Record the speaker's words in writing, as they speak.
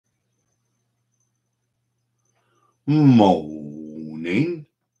Morning,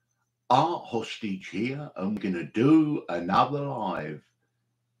 Art Hostage here. I'm going to do another live.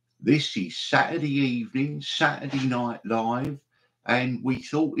 This is Saturday evening, Saturday Night Live, and we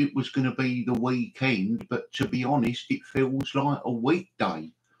thought it was going to be the weekend, but to be honest, it feels like a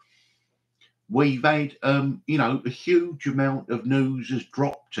weekday. We've had, a huge amount of news has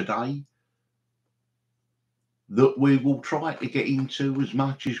dropped today that we will try to get into as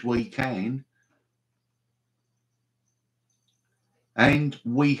much as we can. And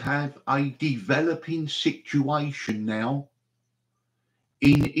we have a developing situation now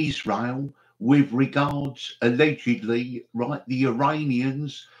in Israel with regards, allegedly, right, the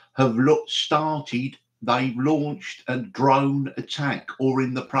Iranians have they've launched a drone attack or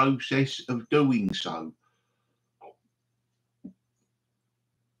in the process of doing so.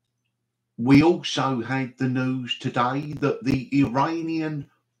 We also had the news today that the Iranian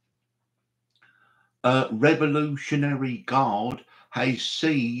Revolutionary Guard has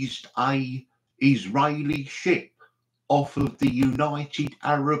seized a Israeli ship off of the United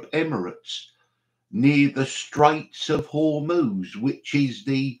Arab Emirates near the Straits of Hormuz, which is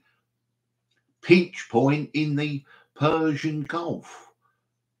the pinch point in the Persian Gulf.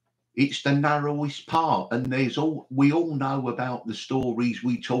 It's the narrowest part, and we all know about the stories.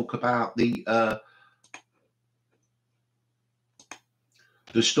 We talk about the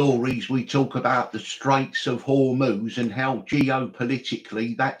stories we talk about the Straits of Hormuz and how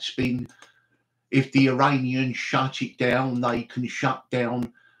geopolitically that's been, if the Iranians shut it down, they can shut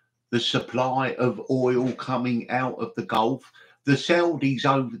down the supply of oil coming out of the Gulf. The Saudis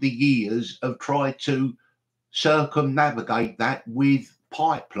over the years have tried to circumnavigate that with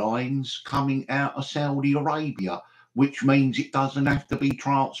pipelines coming out of Saudi Arabia, which means it doesn't have to be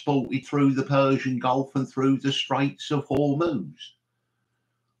transported through the Persian Gulf and through the Straits of Hormuz.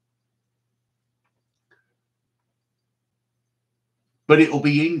 But it'll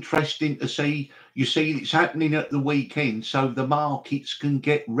be interesting to see. You see, it's happening at the weekend, so the markets can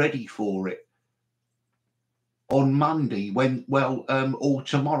get ready for it on Monday or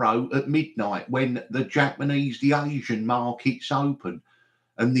tomorrow at midnight when the Japanese, the Asian markets open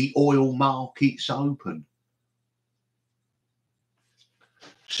and the oil markets open.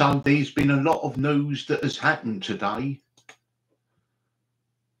 So there's been a lot of news that has happened today.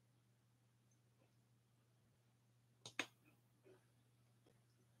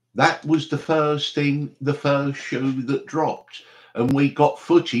 That was the first shoe that dropped. And we got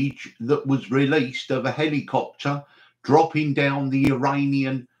footage that was released of a helicopter dropping down the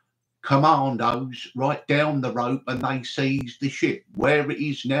Iranian commandos right down the rope, and they seized the ship. Where it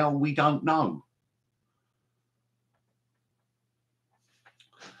is now, we don't know.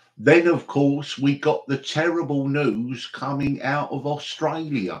 Then, of course, we got the terrible news coming out of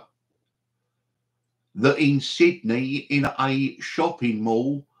Australia that in Sydney, in a shopping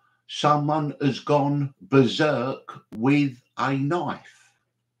mall, someone has gone berserk with a knife,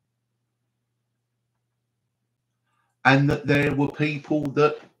 and that there were people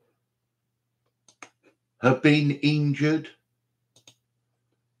that have been injured.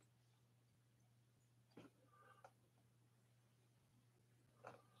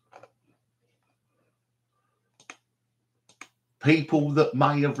 People that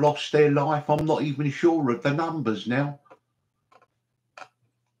may have lost their life. I'm not even sure of the numbers now.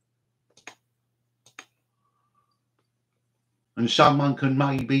 And someone can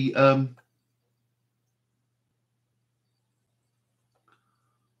maybe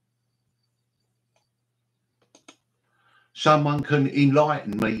someone can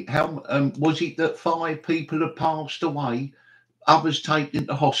enlighten me. How was it that 5 people have passed away, others taken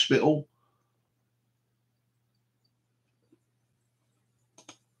to hospital?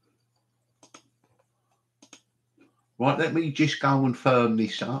 Right, let me just go and firm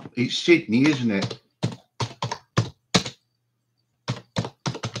this up. It's Sydney, isn't it?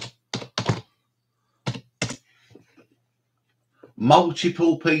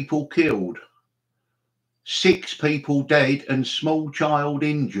 Multiple people killed, 6 people dead and small child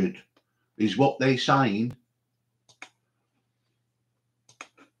injured is what they're saying.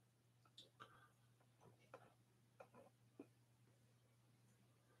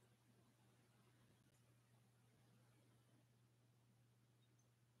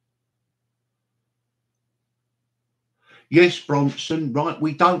 Yes, Bronson, right.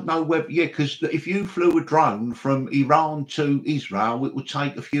 We don't know whether, because if you flew a drone from Iran to Israel, it would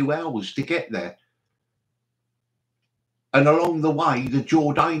take a few hours to get there. And along the way, the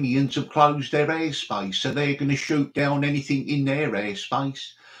Jordanians have closed their airspace, so they're going to shoot down anything in their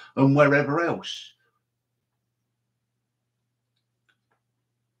airspace and wherever else.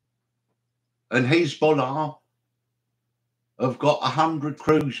 And Hezbollah have got 100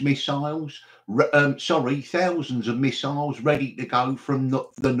 cruise missiles, thousands of missiles ready to go from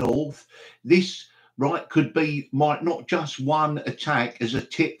the north. This, right, might not just one attack as a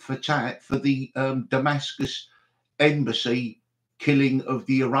tit for tat for the Damascus embassy killing of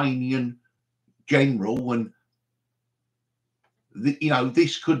the Iranian general, and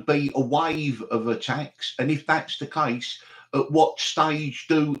this could be a wave of attacks. And if that's the case, at what stage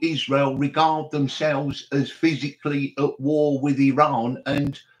do Israel regard themselves as physically at war with Iran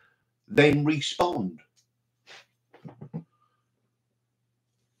and then respond?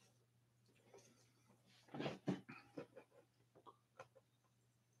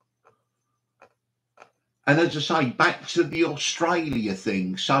 And as I say, back to the Australia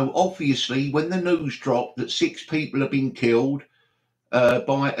thing. So obviously, when the news dropped that 6 people have been killed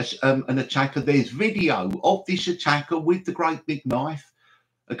by an attacker, there's video of this attacker with the great big knife.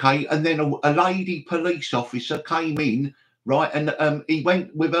 Okay, and then a lady police officer came in, right, and he went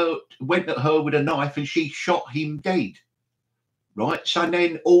at her with a knife, and she shot him dead. Right, so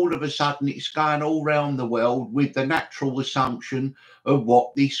then all of a sudden it's going all around the world with the natural assumption of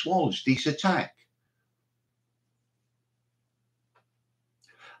what this attack.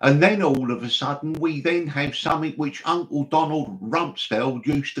 And then all of a sudden, we then have something which Uncle Donald Rumsfeld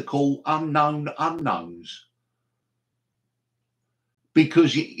used to call unknown unknowns.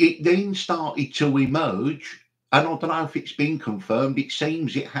 Because it then started to emerge, and I don't know if it's been confirmed, it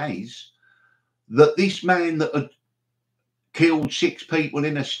seems it has, that this man that had killed 6 people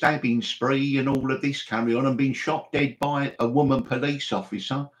in a stabbing spree and all of this carry on and been shot dead by a woman police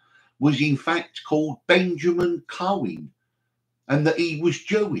officer was in fact called Benjamin Cohen, and that he was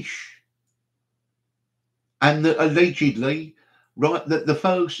Jewish, and that allegedly, right, that the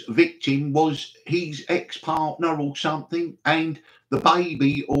first victim was his ex-partner or something, and the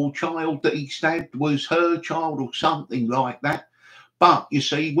baby or child that he stabbed was her child or something like that. But you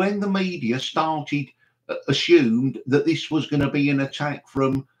see, when the media assumed that this was going to be an attack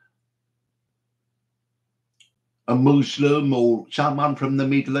from a Muslim or someone from the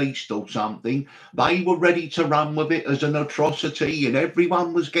Middle East or something, they were ready to run with it as an atrocity, and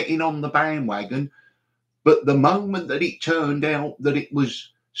everyone was getting on the bandwagon. But the moment that it turned out that it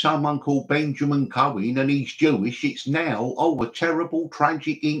was someone called Benjamin Cohen and he's Jewish, it's now, a terrible,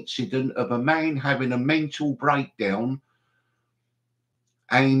 tragic incident of a man having a mental breakdown.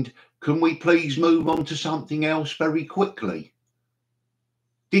 And can we please move on to something else very quickly?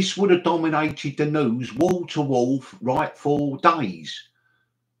 This would have dominated the news wall to wall, right, for days.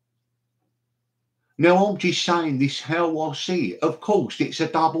 Now, I'm just saying this how I see it. Of course, it's a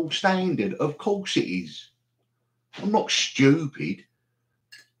double standard. Of course it is. I'm not stupid.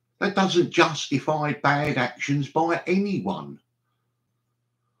 That doesn't justify bad actions by anyone.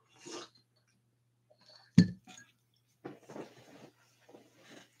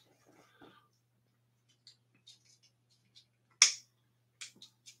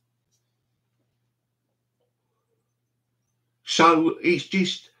 So it's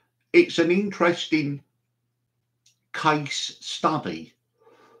an interesting case study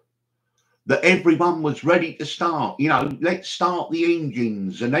that everyone was ready to start. Let's start the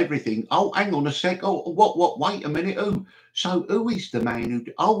engines and everything. Oh, hang on a sec. Oh, what? Wait a minute. Who is the man who?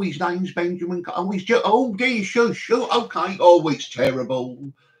 Oh, his name's Benjamin. Oh, dear, sure. Okay. Oh, it's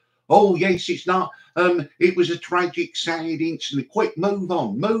terrible. Oh, yes, it's not. It was a tragic, sad incident. Quick, move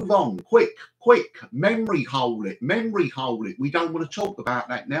on. Quick. Memory hole it. We don't want to talk about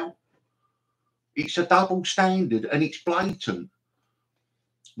that now. It's a double standard and it's blatant.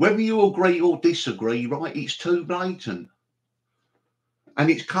 Whether you agree or disagree, right, it's too blatant. And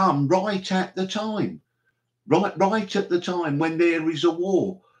it's come right at the time. Right at the time when there is a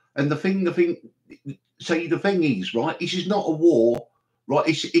war. And the thing is, right, this is not a war. Right,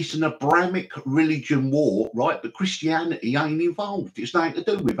 it's an Abrahamic religion war, right? But Christianity ain't involved. It's nothing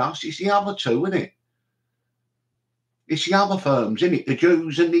to do with us. It's the other two, isn't it? It's the other firms, isn't it? The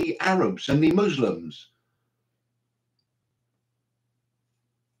Jews and the Arabs and the Muslims.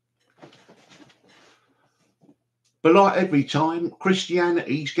 But like every time,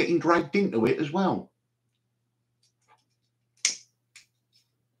 Christianity's getting dragged into it as well.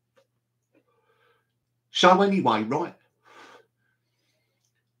 So anyway, right?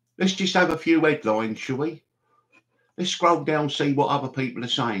 Let's just have a few headlines, shall we? Let's scroll down, see what other people are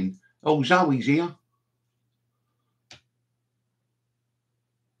saying. Oh, Zoe's here.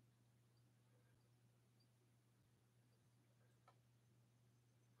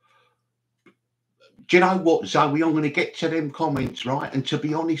 Do you know what, Zoe? I'm going to get to them comments, right? And to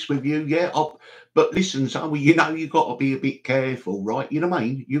be honest with you, yeah. But listen, Zoe, you know you got to be a bit careful, right? You know what I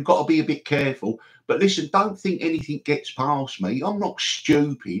mean? You've got to be a bit careful. But listen, don't think anything gets past me. I'm not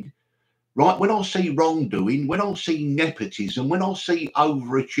stupid, right? When I see wrongdoing, when I see nepotism, when I see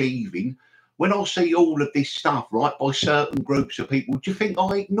overachieving, when I see all of this stuff, right, by certain groups of people, do you think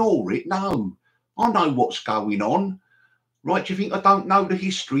I ignore it? No, I know what's going on. Right, do you think I don't know the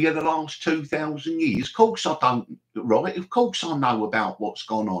history of the last 2,000 years? Of course I don't, right? Of course I know about what's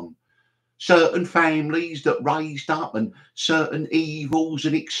gone on. Certain families that raised up and certain evils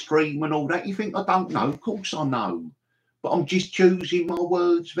and extreme and all that. You think I don't know? Of course I know. But I'm just choosing my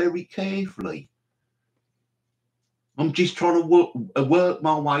words very carefully. I'm just trying to work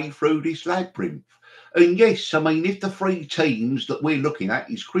my way through this labyrinth. And yes, I mean, if the three teams that we're looking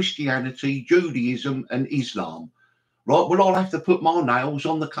at is Christianity, Judaism, and Islam, right? Well, I'll have to put my nails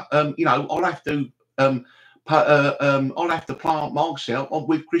on the, I'll have to, I'll have to plant myself on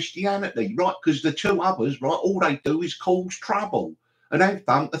with Christianity, right? Because the two others, right, all they do is cause trouble, and they've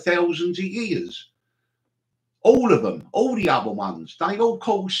done for thousands of years. All of them, all the other ones, they all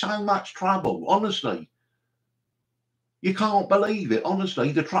cause so much trouble. Honestly, you can't believe it.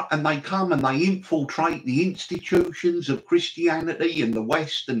 Honestly, and they come and they infiltrate the institutions of Christianity and the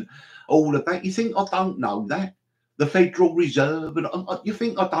West and all of that. You think I don't know that? The Federal Reserve, and you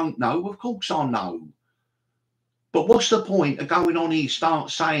think I don't know? Of course I know. But what's the point of going on here, start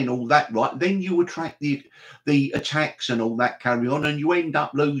saying all that, right? Then you attract the attacks and all that carry on, and you end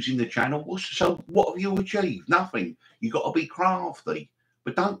up losing the channel. So what have you achieved? Nothing. You've got to be crafty.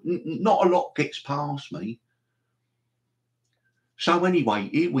 But not a lot gets past me. So anyway,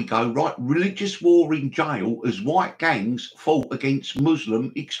 here we go, right? Religious war in jail as white gangs fought against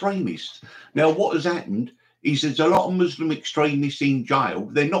Muslim extremists. Now, what has happened is there's a lot of Muslim extremists in jail.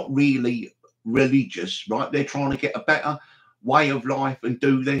 They're not really religious, right? They're trying to get a better way of life and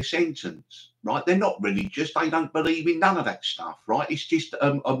do their sentence, right? They're not religious. They don't believe in none of that stuff, right? It's just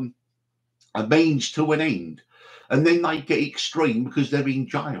a means to an end. And then they get extreme because they're in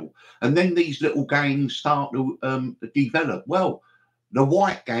jail. And then these little gangs start to develop. Well, the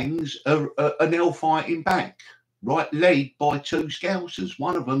white gangs are now fighting back, right? Led by two Scousers.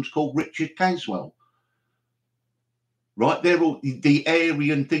 One of them's called Richard Caswell, right? They're all the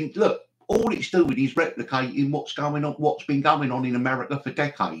Aryan thing. Look, all it's doing is replicating what's going on, what's been going on in America for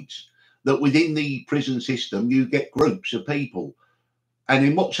decades. That within the prison system, you get groups of people, and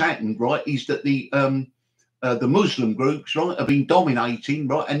then what's happened, right, is that the Muslim groups, right, have been dominating,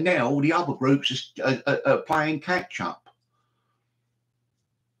 right, and now the other groups are playing catch up.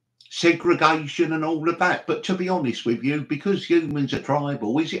 Segregation and all of that. But to be honest with you, because humans are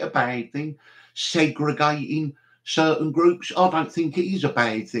tribal, is it a bad thing? Segregating certain groups? I don't think it is a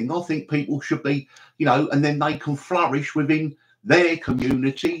bad thing. I think people should be, and then they can flourish within their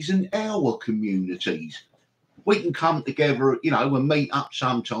communities and our communities. We can come together, and meet up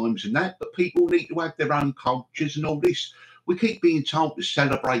sometimes and that, but people need to have their own cultures and all this. We keep being told to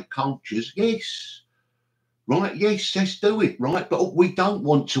celebrate cultures. Yes. Right, yes, let's do it, right? But we don't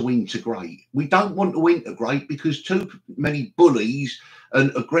want to integrate. We don't want to integrate because too many bullies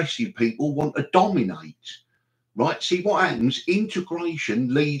and aggressive people want to dominate, right? See what happens?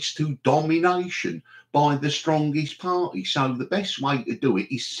 Integration leads to domination by the strongest party. So the best way to do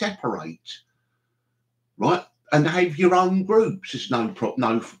it is separate, right? And have your own groups. There's no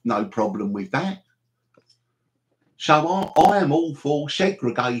problem with that. So I am all for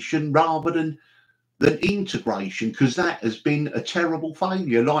segregation rather than integration, because that has been a terrible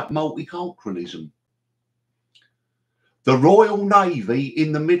failure, like multiculturalism. The Royal Navy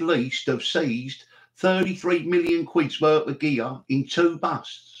in the Middle East have seized 33 million quid's worth of gear in 2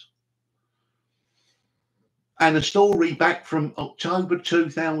 busts. And a story back from October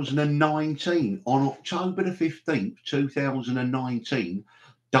 2019. On October the 15th, 2019,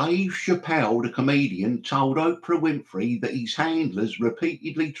 Dave Chappelle, the comedian, told Oprah Winfrey that his handlers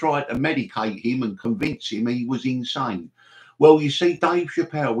repeatedly tried to medicate him and convince him he was insane. Well, you see, Dave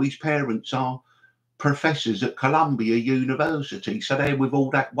Chappelle, his parents are professors at Columbia University, so they're with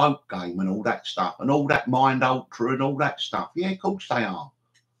all that woke game and all that stuff and all that Mind Ultra and all that stuff. Yeah, of course they are.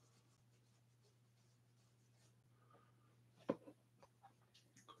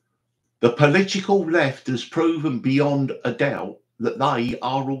 The political left has proven beyond a doubt that they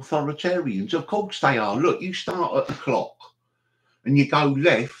are authoritarians. Of course they are. Look, you start at the clock and you go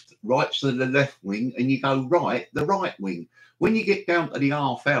left, right to the left wing, and you go right, the right wing. When you get down to the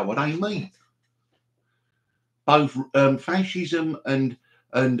half hour, they meet. Both fascism and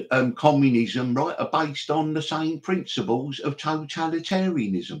communism, right, are based on the same principles of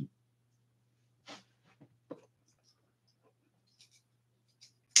totalitarianism.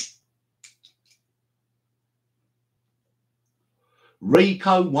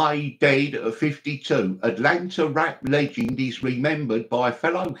 Rico Wade dead at 52. Atlanta rap legend is remembered by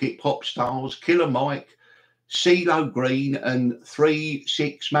fellow hip-hop stars Killer Mike, CeeLo Green and 3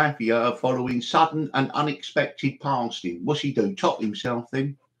 6 Mafia following sudden and unexpected passing. What's he do? Top himself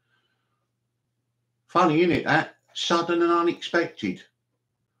then? Funny, isn't it, that? Sudden and unexpected.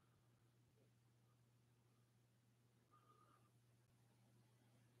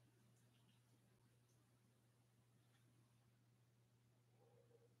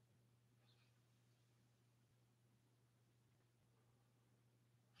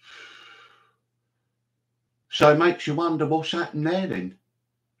 So it makes you wonder what's happened there then.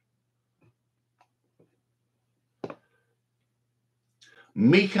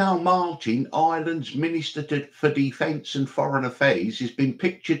 Michael Martin, Ireland's Minister for Defence and Foreign Affairs, has been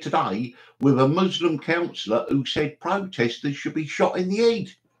pictured today with a Muslim councillor who said protesters should be shot in the head.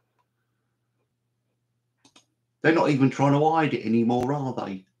 They're not even trying to hide it anymore, are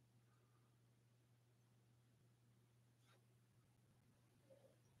they?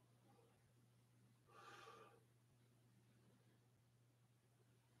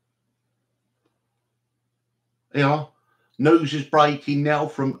 Yeah. News is breaking now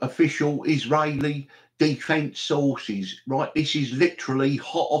from official Israeli defence sources. Right, this is literally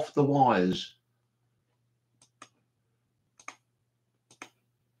hot off the wires.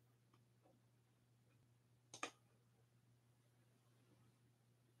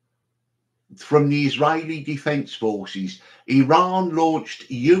 From the Israeli Defence Forces, Iran launched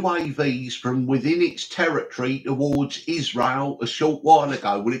UAVs from within its territory towards Israel a short while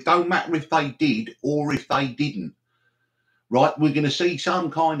ago. Well, it don't matter if they did or if they didn't. Right, we're going to see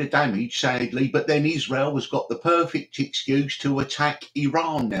some kind of damage, sadly, but then Israel has got the perfect excuse to attack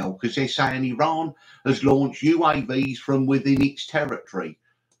Iran now because they're saying Iran has launched UAVs from within its territory.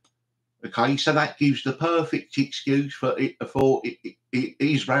 Okay, so that gives the perfect excuse for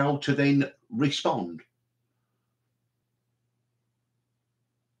Israel to then respond.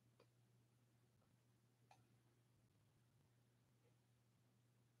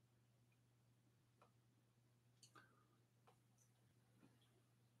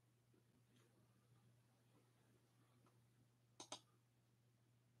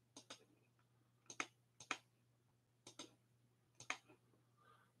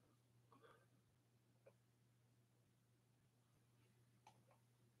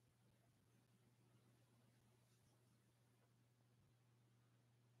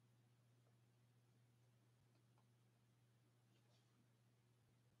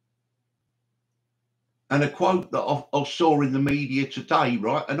 And a quote that I saw in the media today,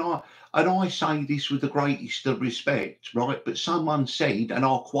 right? And I say this with the greatest of respect, right? But someone said, and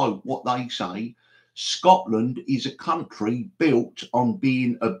I'll quote what they say: Scotland is a country built on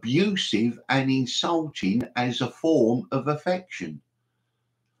being abusive and insulting as a form of affection.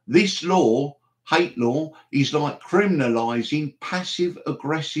 This law, hate law, is like criminalising passive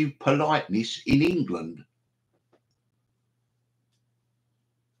aggressive politeness in England.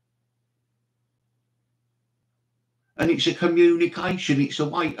 And it's a communication, it's a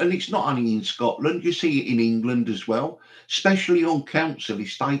way, and it's not only in Scotland, you see it in England as well, especially on council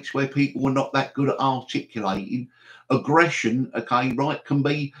estates where people are not that good at articulating. Aggression, okay, right, can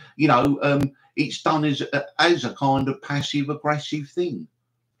be, it's done as a kind of passive aggressive thing.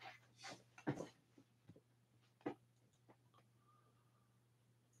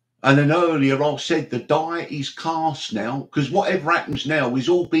 And then earlier I said the die is cast now, because whatever happens now is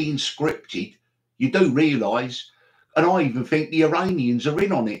all being scripted. You do realise. And I even think the Iranians are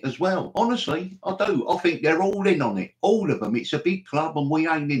in on it as well. Honestly, I do. I think they're all in on it. All of them. It's a big club and we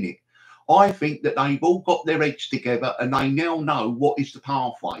ain't in it. I think that they've all got their heads together and they now know what is the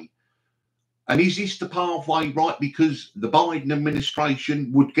pathway. And is this the pathway, right? Because the Biden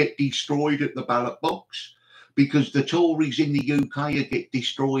administration would get destroyed at the ballot box, because the Tories in the UK would get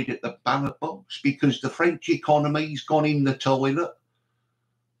destroyed at the ballot box, because the French economy's gone in the toilet,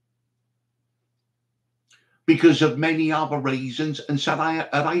 because of many other reasons. And so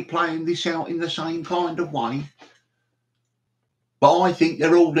are they playing this out in the same kind of way? But I think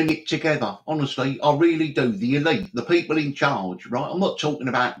they're all in it together. Honestly, I really do. The elite, the people in charge, right? I'm not talking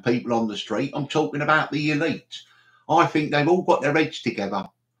about people on the street. I'm talking about the elite. I think they've all got their heads together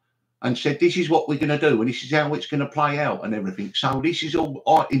and said, this is what we're going to do and this is how it's going to play out and everything. So this is all,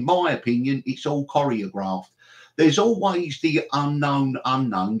 in my opinion, it's all choreographed. There's always the unknown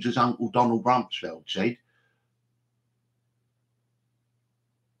unknowns, as Uncle Donald Rumsfeld said.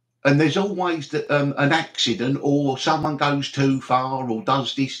 And there's always an accident or someone goes too far or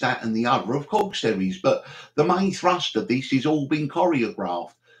does this, that and the other. Of course there is. But the main thrust of this is all been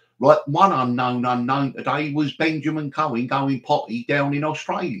choreographed. Right, one unknown today was Benjamin Cohen going potty down in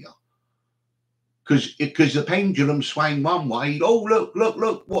Australia. Because the pendulum swang one way. Oh,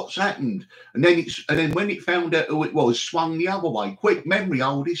 look, what's happened? And then when it found out who it was, swung the other way. Quick memory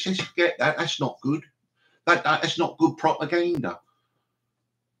hold, it says forget that. That's not good. That's not good propaganda.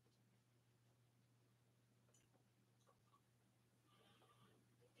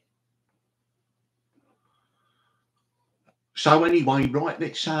 So anyway, right,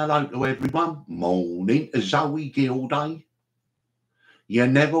 let's say hello to everyone. Morning to Zoe Gilday. You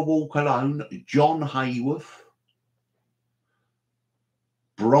Never Walk Alone, John Hayworth.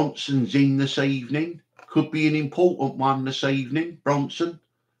 Bronson's in this evening. Could be an important one this evening, Bronson.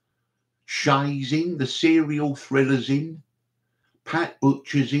 Shay's in. The serial thriller's in. Pat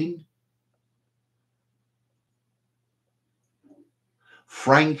Butcher's in.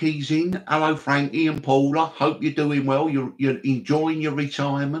 Frankie's in. Hello, Frankie and Paula. Hope you're doing well. You're enjoying your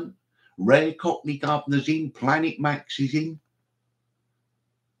retirement. Rare Cockney Governor's in. Planet Max is in.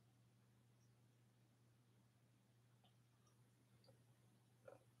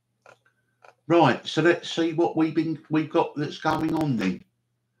 Right, so let's see what we've got that's going on then.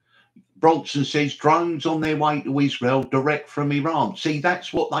 Bronson says drones on their way to Israel direct from Iran. See,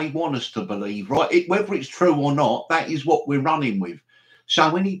 that's what they want us to believe, right? Whether it's true or not, that is what we're running with.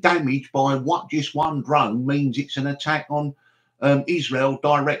 So any damage by just one drone means it's an attack on Israel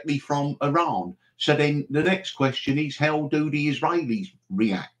directly from Iran. So then the next question is, how do the Israelis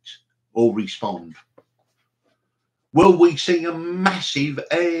react or respond? Will we see a massive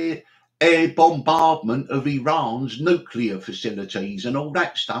air bombardment of Iran's nuclear facilities and all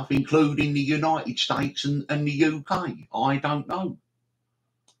that stuff, including the United States and the UK? I don't know.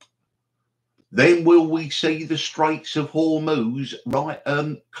 Then will we see the Straits of Hormuz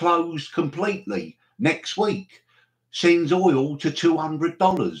closed completely next week? Sends oil to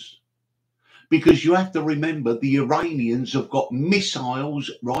 $200. Because you have to remember the Iranians have got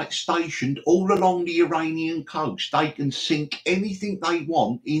missiles stationed all along the Iranian coast. They can sink anything they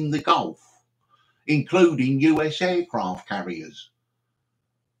want in the Gulf, including US aircraft carriers.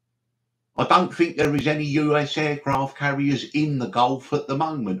 I don't think there is any US aircraft carriers in the Gulf at the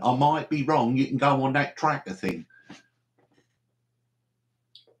moment. I might be wrong. You can go on that tracker thing.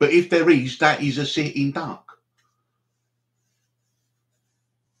 But if there is, that is a sitting duck.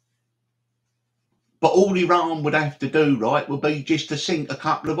 But all Iran would have to do, would be just to sink a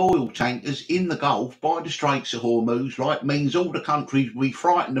couple of oil tankers in the Gulf by the Straits of Hormuz, means all the countries will be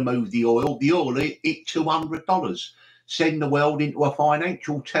frightened to move the oil. The oil at $200. Send the world into a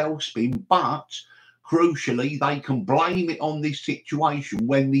financial tailspin, but crucially, they can blame it on this situation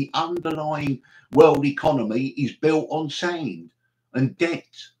when the underlying world economy is built on sand and debt.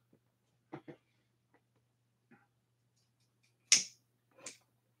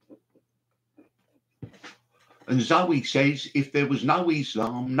 And Zoe says, if there was no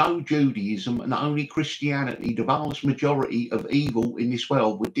Islam, no Judaism, and only Christianity, the vast majority of evil in this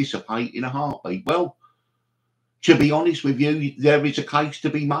world would dissipate in a heartbeat. Well, to be honest with you, there is a case to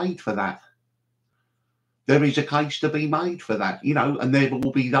be made for that. There is a case to be made for that, and there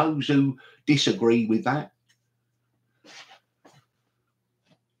will be those who disagree with that.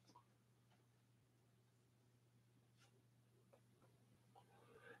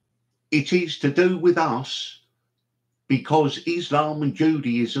 It is to do with us, because Islam and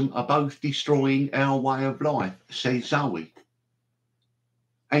Judaism are both destroying our way of life, says Zoe.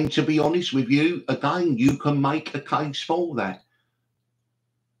 And to be honest with you, again, you can make a case for that.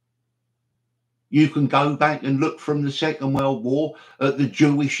 You can go back and look from the Second World War at the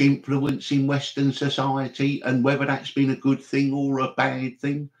Jewish influence in Western society and whether that's been a good thing or a bad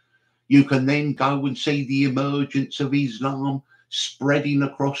thing. You can then go and see the emergence of Islam spreading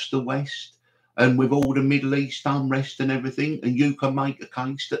across the West, and with all the Middle East unrest and everything, and you can make a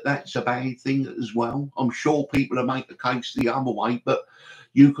case that that's a bad thing as well. I'm sure people will make a case the other way, but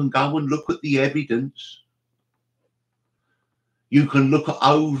you can go and look at the evidence. You can look at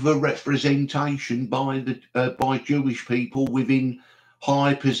over-representation by Jewish people within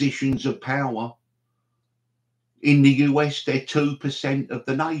high positions of power. In the US, they're 2% of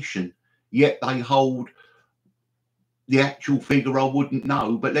the nation, yet they hold, the actual figure I wouldn't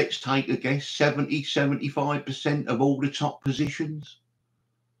know, but let's take a guess, 75% of all the top positions.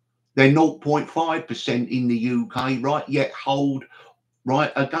 They're 0.5% in the UK, yet hold,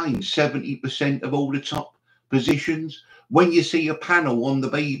 again, 70% of all the top positions. When you see a panel on the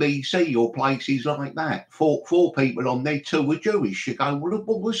BBC or places like that, four people on there, 2 are Jewish, you go, well,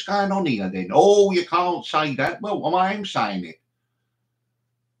 what's going on here then? Oh, you can't say that. Well, I am saying it.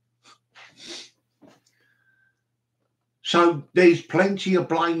 So there's plenty of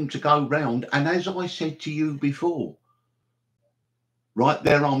blame to go round. And as I said to you before, right,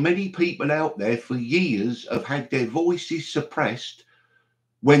 there are many people out there for years have had their voices suppressed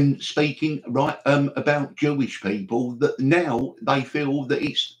when speaking about Jewish people, that now they feel that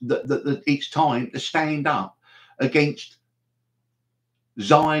that it's time to stand up against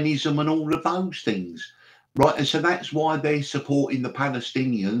Zionism and all of those things. Right, and so that's why they're supporting the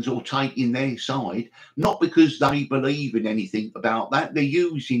Palestinians or taking their side, not because they believe in anything about that. They're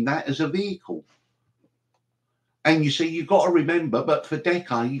using that as a vehicle. And you see, you've got to remember, but for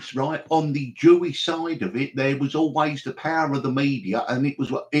decades, right, on the Jewish side of it, there was always the power of the media, and it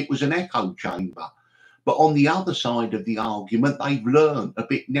was an echo chamber. But on the other side of the argument, they've learned a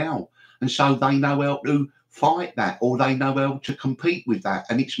bit now, and so they know how to fight that, or they know how to compete with that,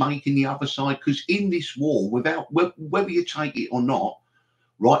 and it's making the other side, because in this war, without whether you take it or not,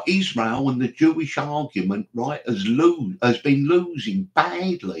 right, Israel and the Jewish argument, right, has been losing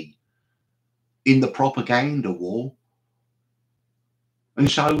badly in the propaganda war.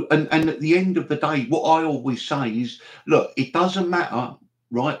 And so, and at the end of the day, what I always say is, look, it doesn't matter,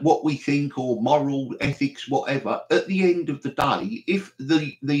 right, what we think or moral ethics, whatever. At the end of the day, if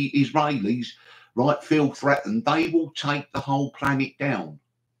the Israelis, right, feel threatened, they will take the whole planet down.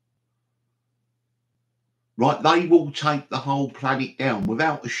 Right, they will take the whole planet down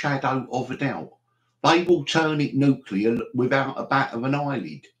without a shadow of a doubt. They will turn it nuclear without a bat of an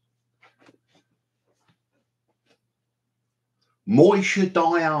eyelid. Moshe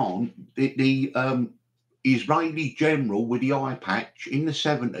Dayan, the Israeli general with the eye patch in the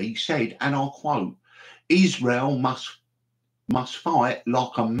 70s, said, and I'll quote, Israel must fight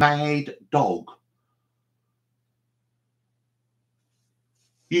like a mad dog.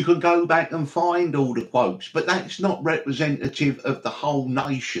 You can go back and find all the quotes, but that's not representative of the whole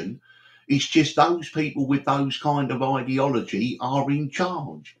nation. It's just those people with those kind of ideology are in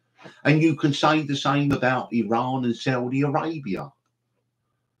charge. And you can say the same about Iran and Saudi Arabia.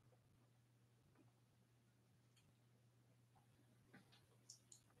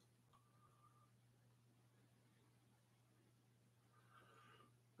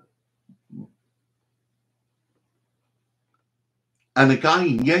 And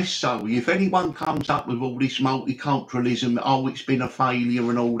again, yes, so if anyone comes up with all this multiculturalism, oh, it's been a failure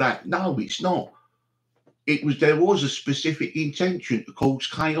and all that, no, it's not. There was a specific intention to cause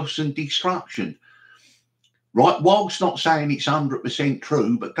chaos and destruction. Right, whilst not saying it's 100%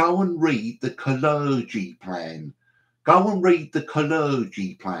 true, but go and read the Kalergi plan. Go and read the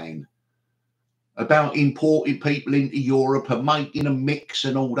Kalergi plan about importing people into Europe and making a mix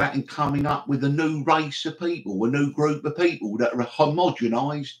and all that and coming up with a new race of people, a new group of people that are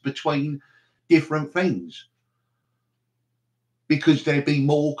homogenized between different things because they'd be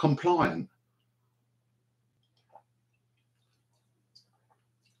more compliant.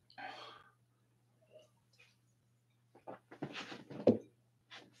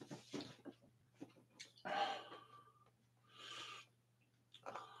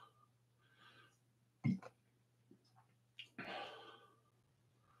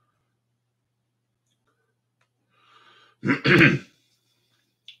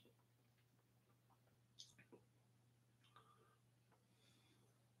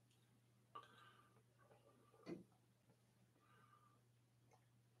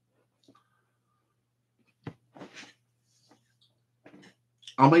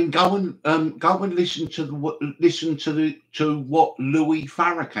 I mean, go and listen to what Louis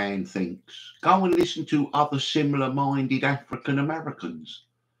Farrakhan thinks. Go and listen to other similar-minded African Americans.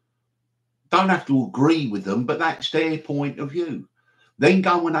 Don't have to agree with them, but that's their point of view. Then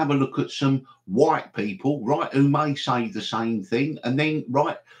go and have a look at some white people, right, who may say the same thing, and then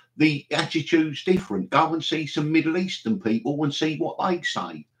right, the attitude's different. Go and see some Middle Eastern people and see what they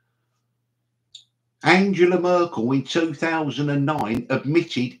say. Angela Merkel in 2009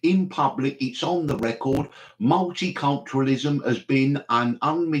 admitted in public, it's on the record, multiculturalism has been an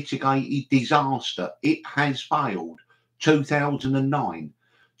unmitigated disaster. It has failed. 2009.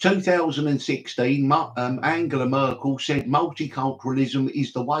 2016, Angela Merkel said multiculturalism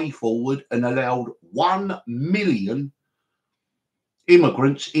is the way forward and allowed 1 million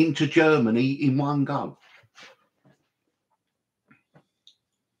immigrants into Germany in one go.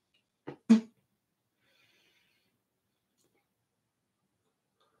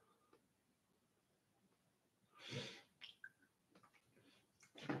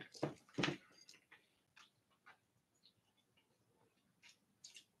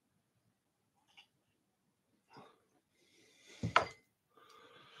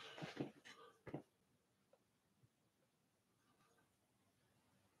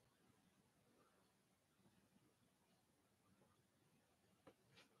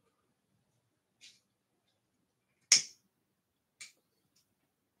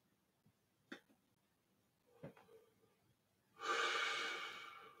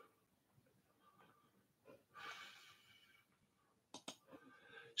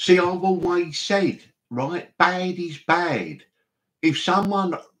 See, I've always said, right, bad is bad. If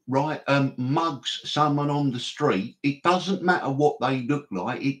someone, right, mugs someone on the street, it doesn't matter what they look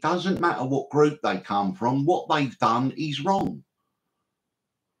like, it doesn't matter what group they come from, what they've done is wrong.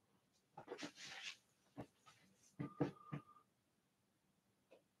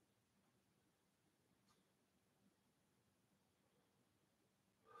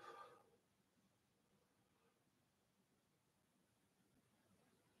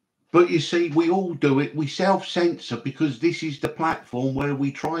 But you see, we all do it. We self-censor because this is the platform where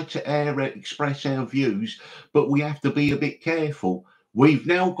we try to express our views, but we have to be a bit careful. We've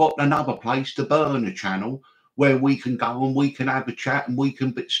now got another place to burn a channel where we can go and we can have a chat and we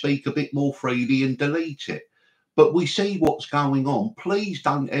can speak a bit more freely and delete it. But we see what's going on. Please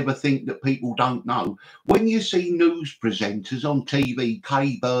don't ever think that people don't know. When you see news presenters on TV,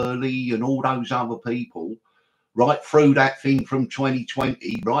 Kay Burley and all those other people, right through that thing from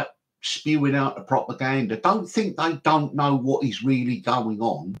 2020, right, spewing out the propaganda. Don't think they don't know what is really going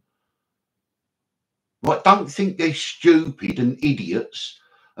on. Right? Don't think they're stupid and idiots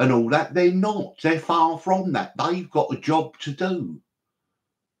and all that. They're not. They're far from that. They've got a job to do.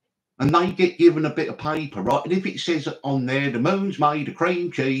 And they get given a bit of paper, right? And if it says on there, the moon's made of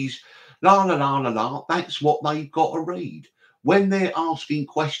cream cheese, la la la la la, that's what they've got to read. When they're asking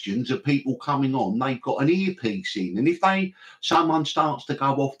questions of people coming on, they've got an earpiece in. And if someone starts to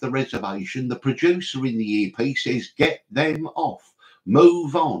go off the reservation, the producer in the earpiece says, get them off.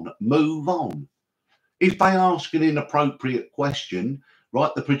 Move on, move on. If they ask an inappropriate question, right,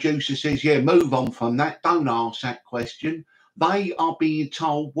 the producer says, yeah, move on from that. Don't ask that question. They are being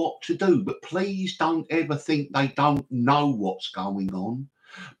told what to do. But please don't ever think they don't know what's going on.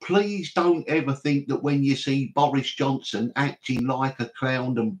 Please don't ever think that when you see Boris Johnson acting like a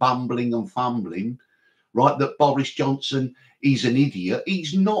clown and bumbling and fumbling, right, that Boris Johnson is an idiot.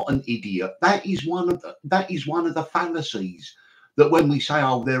 He's not an idiot. That is one of the fallacies, that when we say,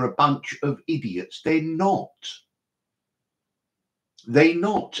 oh, they're a bunch of idiots, they're not. They're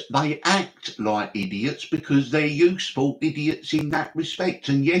not. They act like idiots because they're useful idiots in that respect.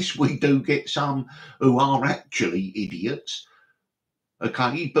 And yes, we do get some who are actually idiots.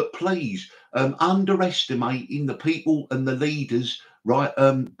 Okay, but please, underestimating the people and the leaders, right,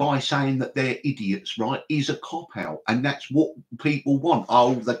 by saying that they're idiots, right, is a cop out, and that's what people want.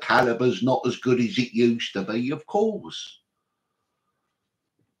 Oh, the caliber's not as good as it used to be, of course.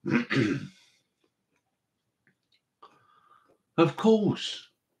 Of course.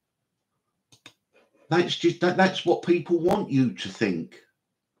 That's just that's what people want you to think.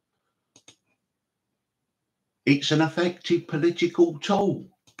 It's an effective political tool.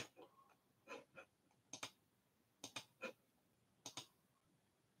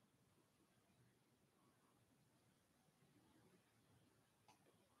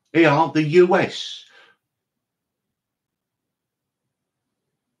 Here, the US.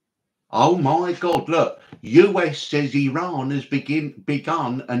 Oh my God, look. US says Iran has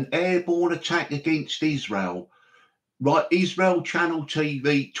begun an airborne attack against Israel. Right, Israel Channel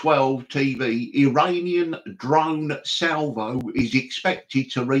TV, 12 TV, Iranian drone salvo is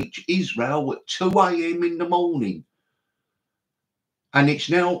expected to reach Israel at 2 a.m. in the morning. And it's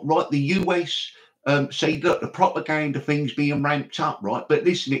now, right, the US see, look, the propaganda thing's being ramped up, right? But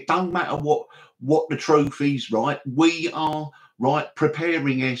listen, it don't matter what the truth is, right? We are, right,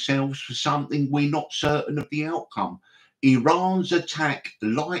 preparing ourselves for something we're not certain of the outcome. Iran's attack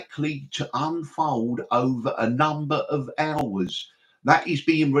likely to unfold over a number of hours. That is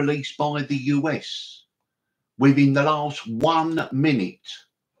being released by the US within the last 1 minute.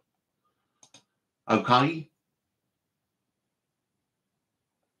 Okay?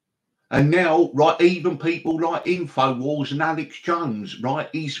 And now, right, even people like InfoWars and Alex Jones, right,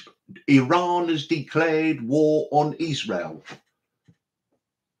 Iran has declared war on Israel.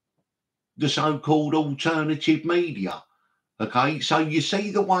 The so-called alternative media. Okay, so you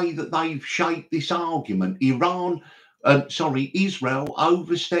see the way that they've shaped this argument. Israel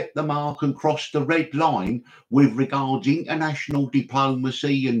overstepped the mark and crossed the red line with regards to international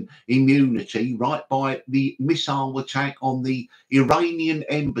diplomacy and immunity, right, by the missile attack on the Iranian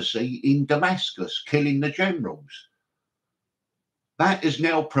embassy in Damascus, killing the generals. That has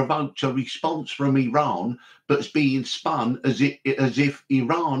now provoked a response from Iran, but it's being spun as if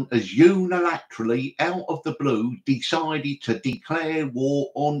Iran has unilaterally, out of the blue, decided to declare war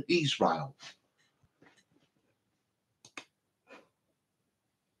on Israel.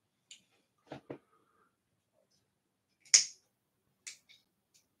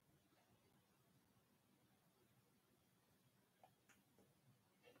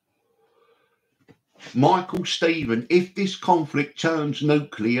 Michael Stephen, if this conflict turns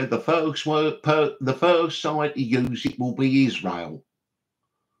nuclear, the first side to use it will be Israel.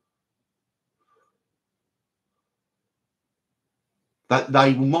 That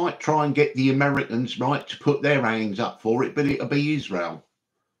they might try and get the Americans, right, to put their hands up for it, but it'll be Israel.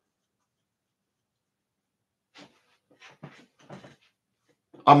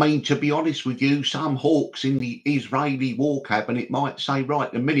 I mean, to be honest with you, some hawks in the Israeli war cabinet might say,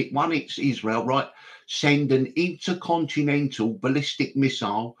 right, the minute one hits Israel, right, send an intercontinental ballistic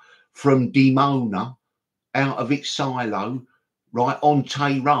missile from Dimona out of its silo, right, on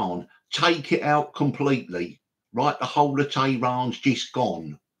Tehran. Take it out completely, right? The whole of Tehran's just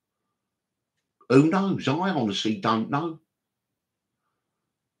gone. Who knows? I honestly don't know.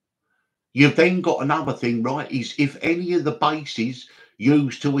 You've then got another thing, right, is if any of the bases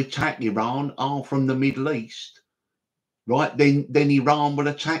used to attack Iran are from the Middle East, right, then Iran will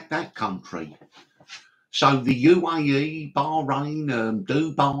attack that country. So the UAE, Bahrain,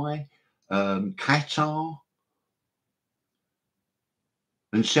 Dubai, Qatar,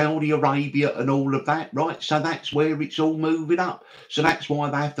 and Saudi Arabia and all of that, right? So that's where it's all moving up. So that's why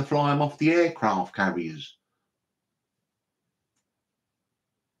they have to fly them off the aircraft carriers.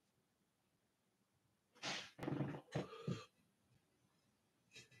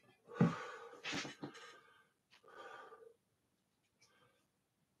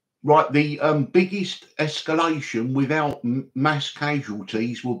 Right, the biggest escalation without mass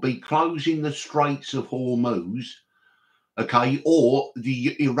casualties will be closing the Straits of Hormuz, okay, or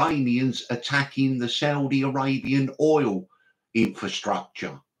the Iranians attacking the Saudi Arabian oil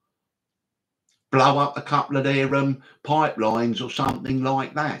infrastructure. Blow up a couple of their pipelines or something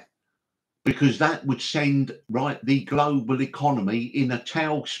like that, because that would send, right, the global economy in a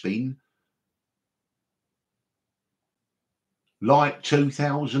tailspin like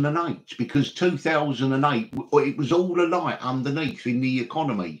 2008, because 2008, it was all alight underneath in the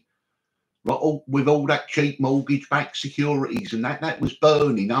economy, right, with all that cheap mortgage-backed securities and that was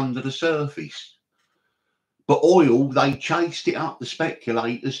burning under the surface. But oil, they chased it up, the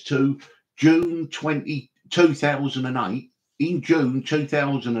speculators, to June 2008. In June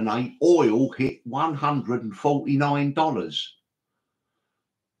 2008, oil hit $149.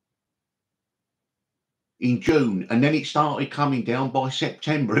 In June, and then it started coming down. By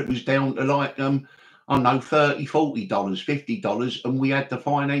September it was down to like I don't know, $30, $40, $50, and we had the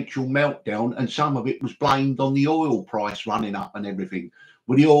financial meltdown, and some of it was blamed on the oil price running up and everything.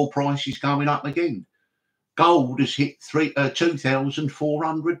 With the oil prices going up again, gold has hit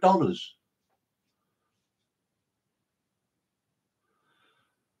 $2,400.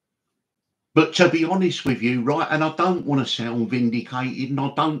 But to be honest with you, right, and I don't want to sound vindicated, and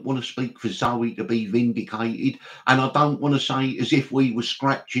I don't want to speak for Zoe to be vindicated, and I don't want to say as if we were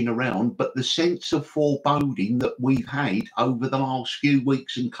scratching around, but the sense of foreboding that we've had over the last few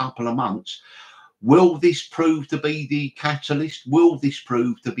weeks and couple of months, will this prove to be the catalyst? Will this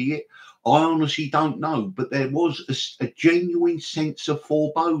prove to be it? I honestly don't know, but there was a genuine sense of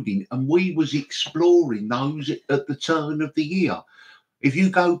foreboding, and we was exploring those at the turn of the year. If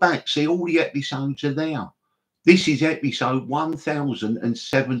you go back, see, all the episodes are there. This is episode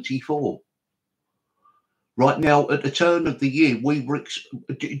 1074. Right now, at the turn of the year, we were,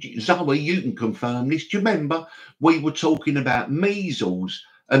 Zoe, you can confirm this. Do you remember we were talking about measles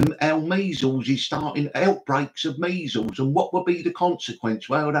and how measles is starting, outbreaks of measles, and what would be the consequence?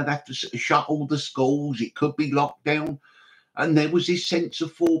 Well, they'd have to shut all the schools. It could be locked down. And there was this sense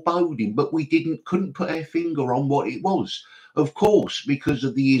of foreboding, but we couldn't put our finger on what it was. Of course, because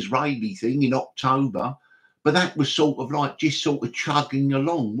of the Israeli thing in October, but that was sort of like just sort of chugging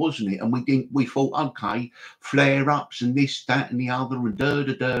along, wasn't it? And we thought, okay, flare-ups and this, that, and the other, and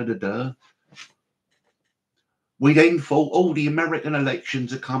da. We then thought, oh, the American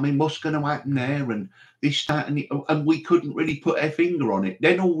elections are coming. What's going to happen there? And this, that, and we couldn't really put our finger on it.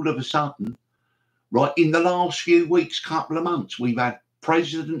 Then all of a sudden, right, in the last few weeks, couple of months, we've had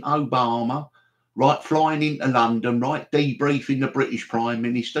President Obama, right, flying into London, right, debriefing the British Prime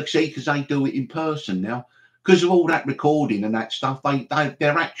Minister. See, because they do it in person now. Because of all that recording and that stuff,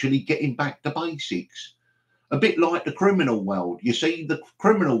 they're actually getting back to basics. A bit like the criminal world. You see, the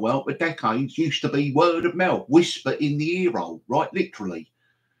criminal world for decades used to be word of mouth, whisper in the ear hole, right, literally.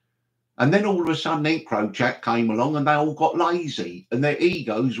 And then all of a sudden, EncroChat came along and they all got lazy and their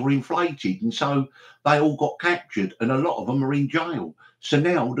egos were inflated. And so they all got captured and a lot of them are in jail. So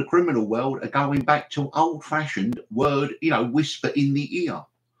now the criminal world are going back to old fashioned word, whisper in the ear. Whisper in the ear. And, you know, whisper in the ear. And then all of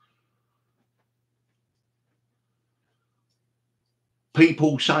a sudden, EncroChat came along and they all got lazy and their egos were inflated. And so they all got captured and a lot of them are in jail. So now the criminal world are going back to old fashioned word, whisper in the ear.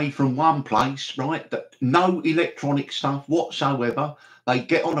 people say from one place, right, that no electronic stuff whatsoever. They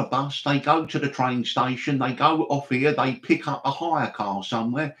get on a bus, they go to the train station, they go off here, they pick up a hire car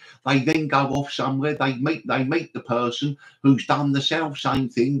somewhere, they then go off somewhere, they meet the person who's done the self same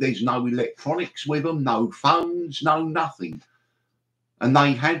thing. There's no electronics with them, no phones, no nothing. And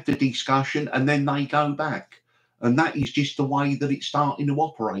they have the discussion and then they go back. And that is just the way that it's starting to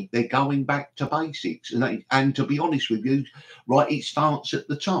operate. They're going back to basics. And to be honest with you, right, it starts at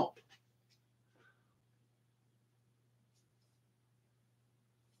the top.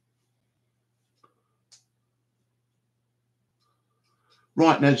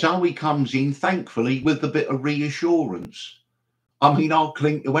 Right, now Zoe comes in, thankfully, with a bit of reassurance. I mean, I'll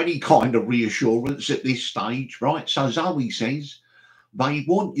cling to any kind of reassurance at this stage, right? So Zoe says, they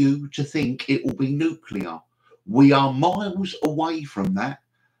want you to think it will be nuclear. We are miles away from that,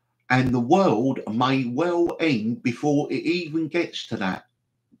 and the world may well end before it even gets to that.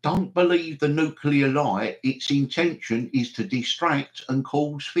 Don't believe the nuclear lie. Its intention is to distract and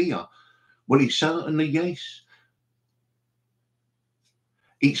cause fear. Well, it's certainly yes.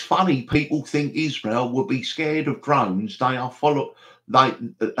 It's funny, people think Israel would be scared of drones they are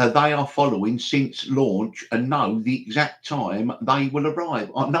following since launch and know the exact time they will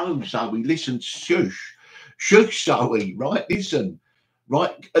arrive. I know, Zoe, listen, shush, Zoe, right? Listen,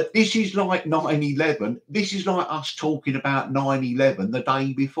 right? This is like 9/11. This is like us talking about 9/11 the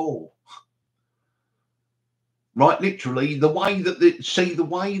day before. Right, literally, the way that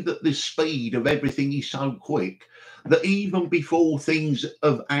the speed of everything is so quick that even before things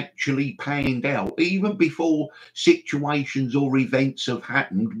have actually panned out, even before situations or events have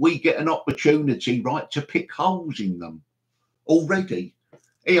happened, we get an opportunity, right, to pick holes in them already.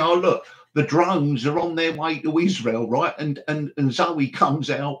 Here, look, the drones are on their way to Israel, right? And Zoe comes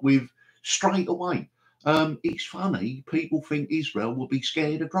out with straight away. It's funny, people think Israel will be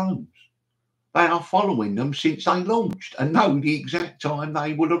scared of drones. They are following them since they launched and know the exact time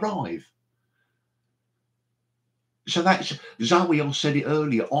they will arrive. So that's Zoe. I said it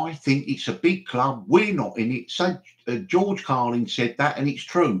earlier. I think it's a big club. We're not in it. So George Carlin said that, and it's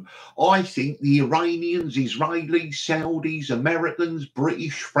true. I think the Iranians, Israelis, Saudis, Americans,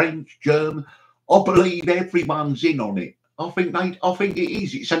 British, French, German, I believe everyone's in on it. I think it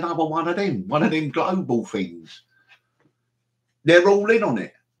is. It's another one of them global things. They're all in on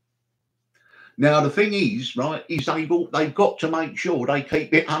it. Now, the thing is, right, is they've got to make sure they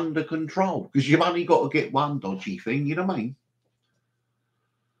keep it under control, because you've only got to get one dodgy thing, you know what I mean?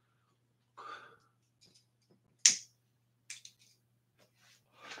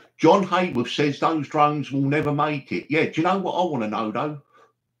 John Hayworth says those drones will never make it. Yeah, do you know what I want to know, though?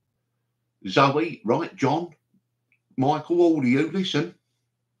 Zoe, right, John, Michael, all of you, listen.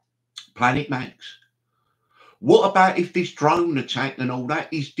 Planet Max. What about if this drone attack and all that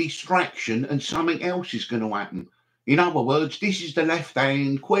is distraction and something else is going to happen? In other words, this is the left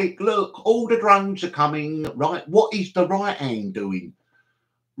hand. Quick, look, all the drones are coming, right? What is the right hand doing?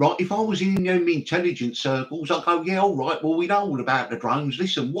 Right, if I was in them intelligence circles, I'd go, yeah, all right, well, we know all about the drones.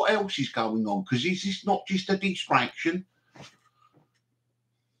 Listen, what else is going on? Because is this not just a distraction?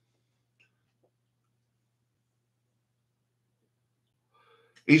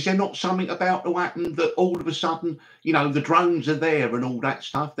 Is there not something about to happen that all of a sudden, you know, the drones are there and all that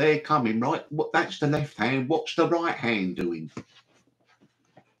stuff, they're coming, right? That's the left hand. What's the right hand doing?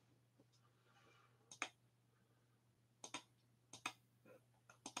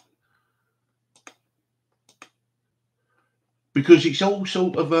 Because it's all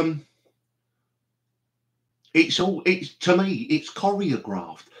sort of it's to me, it's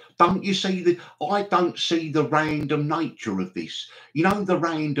choreographed. Don't you see I don't see the random nature of this. You know, the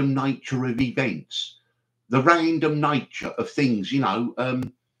random nature of events, the random nature of things,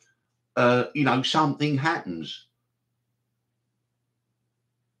 something happens.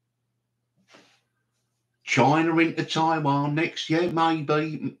 China into Taiwan next year,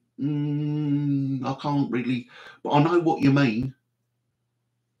 maybe. I can't really, but I know what you mean.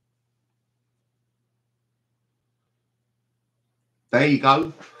 There you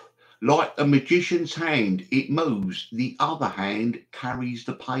go. Like a magician's hand, it moves. The other hand carries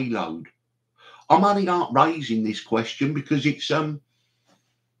the payload. I'm only not raising this question because it's oh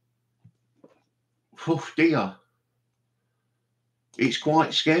dear, it's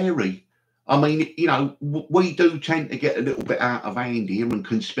quite scary. I mean, you know, we do tend to get a little bit out of hand here and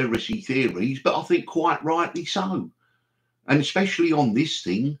conspiracy theories, but I think quite rightly so. And especially on this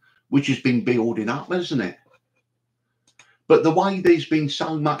thing, which has been building up, hasn't it? But the way there's been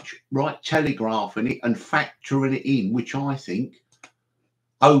so much, right, telegraphing it and factoring it in, which I think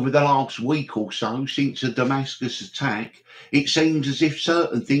over the last week or so since the Damascus attack, it seems as if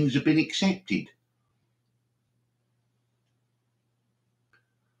certain things have been accepted.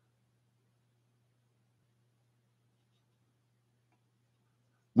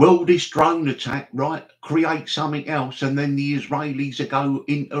 Will this drone attack, right, create something else and then the Israelis will go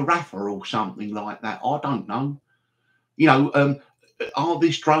into Rafah or something like that? I don't know. You know, are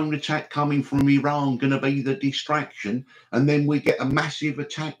this drone attack coming from Iran going to be the distraction and then we get a massive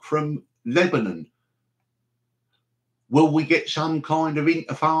attack from Lebanon? Will we get some kind of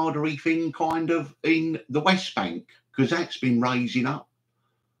intifada thing kind of in the West Bank? Because that's been raising up.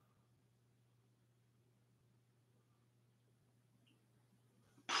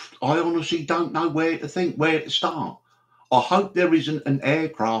 I honestly don't know where to think, where to start. I hope there isn't an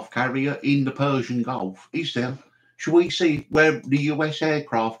aircraft carrier in the Persian Gulf. Is there? Shall we see where the US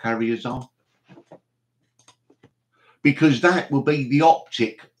aircraft carriers are? Because that will be the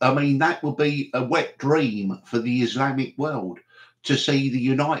optic. I mean, that will be a wet dream for the Islamic world to see the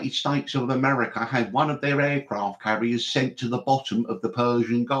United States of America have one of their aircraft carriers sent to the bottom of the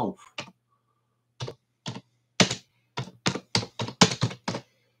Persian Gulf.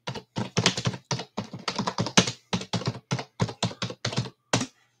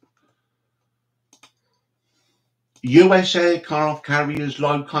 US aircraft carriers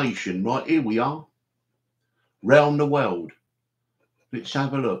location, right here we are, round the world. Let's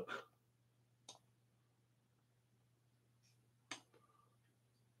have a look.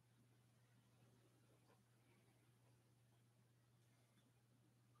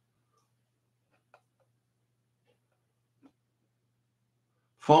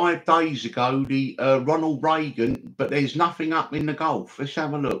 Five days ago, the Ronald Reagan, but there's nothing up in the Gulf. Let's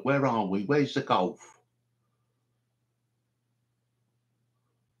have a look. Where are we? Where's the Gulf?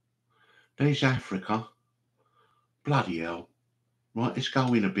 There's Africa. Bloody hell. Right, let's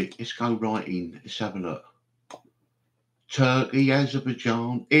go in a bit. Let's go right in. Let's have a look. Turkey,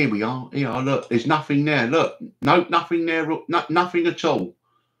 Azerbaijan. Here we are. Here, look. There's nothing there. Look. Nope, nothing there. No, nothing at all.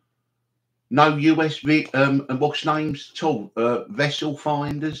 No US, what's names at all? Vessel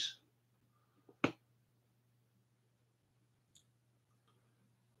finders.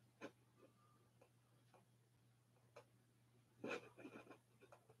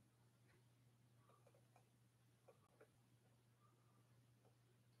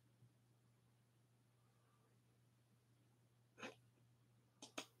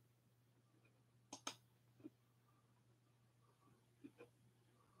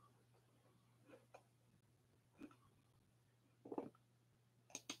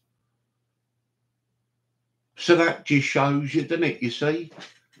 So that just shows you, doesn't it? You see?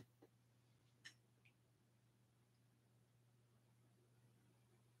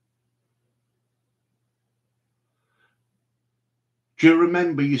 Do you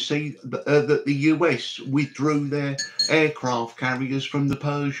remember, you see, that the US withdrew their aircraft carriers from the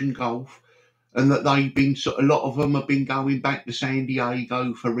Persian Gulf and that they've been, a lot of them have been going back to San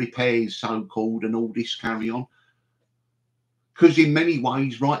Diego for repairs, so-called, and all this carry on? Because in many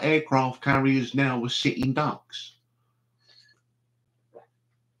ways, right, aircraft carriers now are sitting ducks.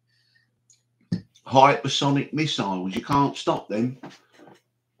 Hypersonic missiles, you can't stop them.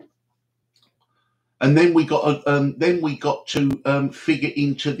 And then we got to figure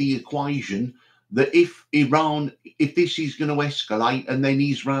into the equation that if this is going to escalate and then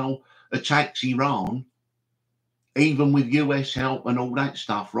Israel attacks Iran, even with US help and all that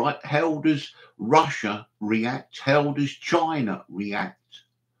stuff, right? How does Russia react? How does China react?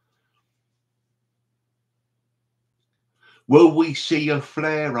 Will we see a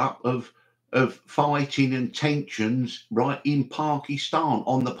flare up of fighting and tensions right in Pakistan,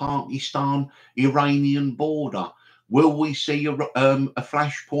 on the Pakistan-Iranian border? Will we see a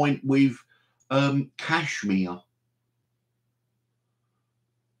flashpoint with Kashmir,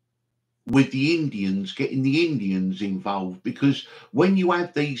 with the Indians, getting the Indians involved? Because when you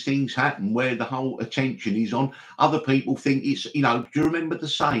have these things happen where the whole attention is on, other people think it's, do you remember the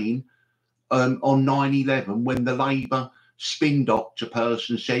saying on 9/11 when the Labour spin doctor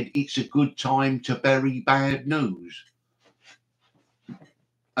person said it's a good time to bury bad news?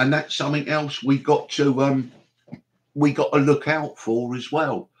 And that's something else we got to look out for as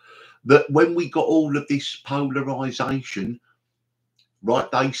well. That when we got all of this polarization,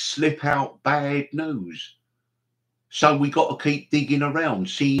 right, they slip out bad news. So we got to keep digging around,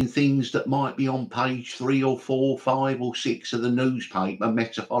 seeing things that might be on page 3 or 4, 5 or 6 of the newspaper,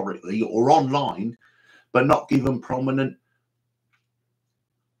 metaphorically, or online, but not given prominent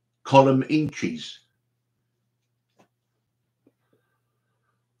column inches.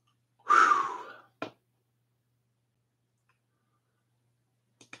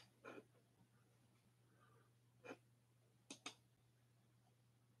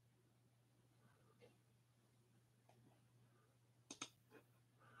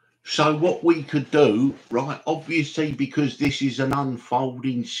 So what we could do, right, obviously, because this is an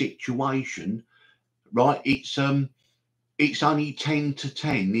unfolding situation, right, it's only 10 to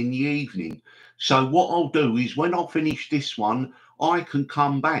 10 in the evening. So what I'll do is when I finish this one, I can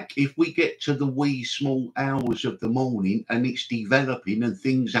come back. If we get to the wee small hours of the morning and it's developing and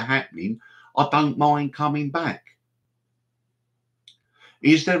things are happening, I don't mind coming back.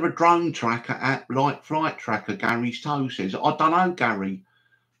 Is there a drone tracker app like Flight Tracker? Gary's Toe says. I don't know, Gary.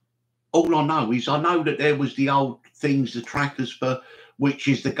 All I know is I know that there was the old things, the trackers for, which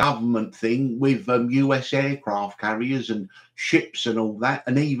is the government thing with US aircraft carriers and ships and all that,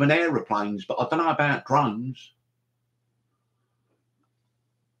 and even aeroplanes, but I don't know about drones.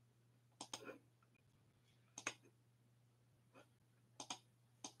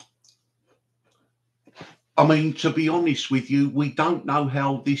 I mean, to be honest with you, we don't know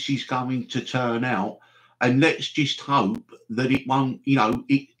how this is going to turn out. And let's just hope that it won't,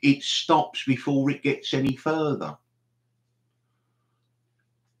 it stops before it gets any further.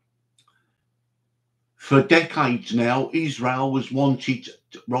 For decades now, Israel was wanted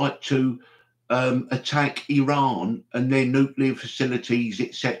right to attack Iran and their nuclear facilities,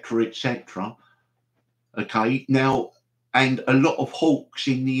 etc., etc. Okay, now, and a lot of hawks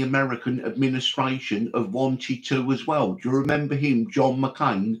in the American administration have wanted to as well. Do you remember him, John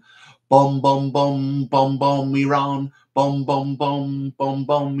McCain? Bomb, bomb, bomb, bomb, bomb, Iran. Bomb, bomb, bomb, bomb,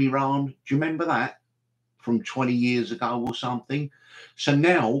 bomb, Iran. Do you remember that from 20 years ago or something? So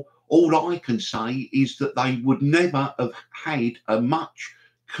now all I can say is that they would never have had a much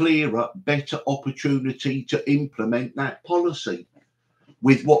clearer, better opportunity to implement that policy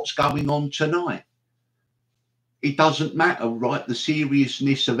with what's going on tonight. It doesn't matter, right, the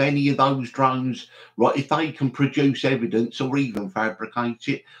seriousness of any of those drones, right, if they can produce evidence or even fabricate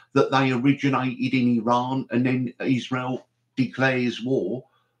it that they originated in Iran and then Israel declares war,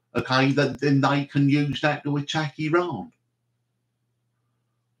 okay, then they can use that to attack Iran.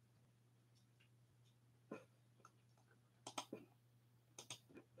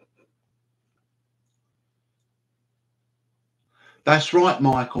 That's right,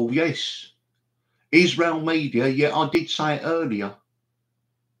 Michael, yes. Israel media, yeah, I did say it earlier.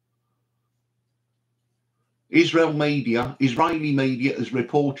 Israeli media has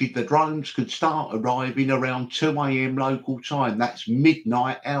reported the drones could start arriving around 2 a.m. local time. That's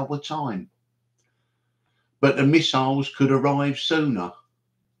midnight our time. But the missiles could arrive sooner.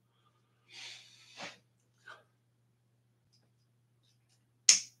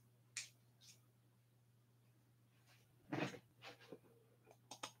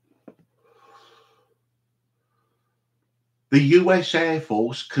 The US Air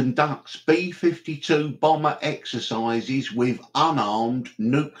Force conducts B-52 bomber exercises with unarmed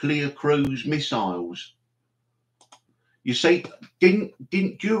nuclear cruise missiles. You see, do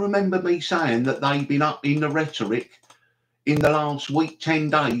you remember me saying that they've been up in the rhetoric in the last week, 10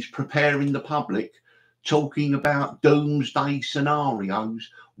 days, preparing the public, talking about doomsday scenarios,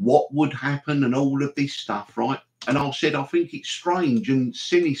 what would happen and all of this stuff, right? And I said, I think it's strange and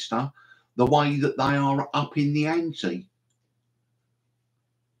sinister the way that they are up in the ante.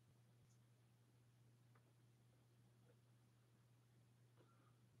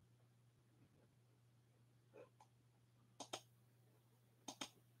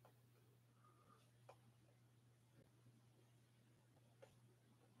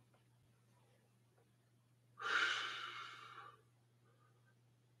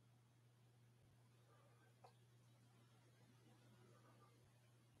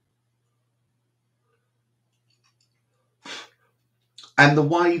 And the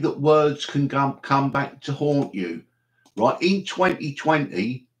way that words can come back to haunt you, right? In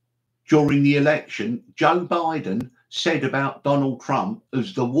 2020, during the election, Joe Biden said about Donald Trump,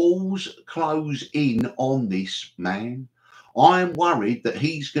 as the walls close in on this man, I am worried that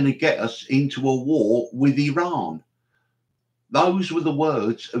he's going to get us into a war with Iran. Those were the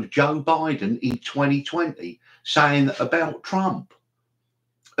words of Joe Biden in 2020, saying about Trump.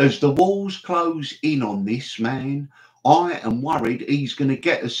 As the walls close in on this man, I am worried he's going to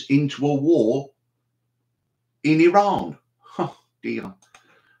get us into a war in Iran. Oh, dear.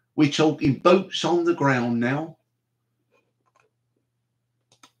 We're talking boots on the ground now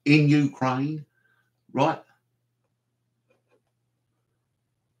in Ukraine, right?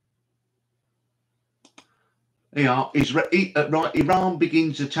 Yeah, right. Iran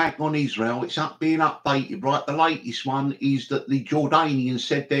begins attack on Israel. It's being updated, right? The latest one is that the Jordanians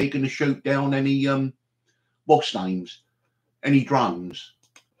said they're going to shoot down any what's names, any drones,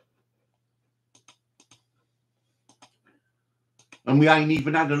 and we ain't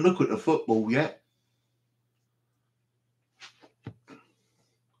even had a look at the football yet.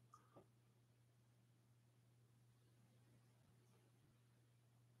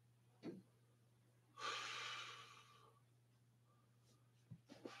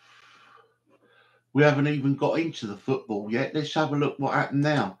 We haven't even got into the football yet. Let's have a look what happened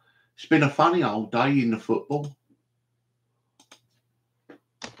now. It's been a funny old day in the football.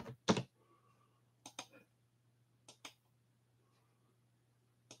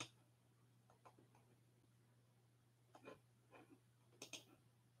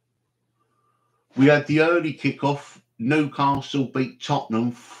 We had the early kickoff. Newcastle beat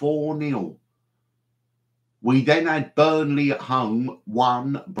Tottenham 4-0. We then had Burnley at home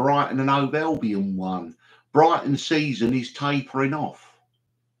 1, Brighton and Hove Albion 1. Brighton's season is tapering off.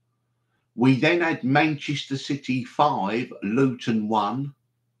 We then had Manchester City 5, Luton 1.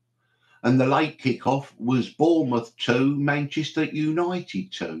 And the late kickoff was Bournemouth 2, Manchester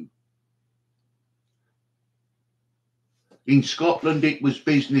United 2. In Scotland, it was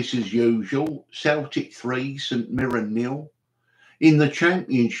business as usual. Celtic 3, St Mirren 0. In the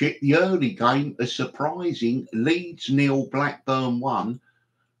Championship, the early game, a surprising Leeds 0, Blackburn 1.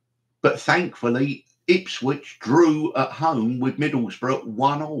 But thankfully, Ipswich drew at home with Middlesbrough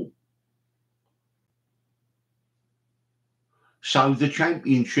 1-1. So the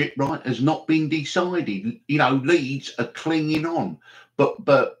Championship, right, has not been decided. You know, Leeds are clinging on,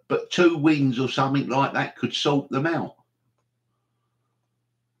 but 2 wins or something like that could sort them out.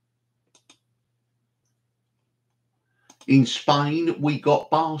 In Spain, we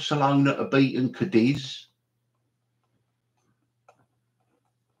got Barcelona to beaten Cadiz.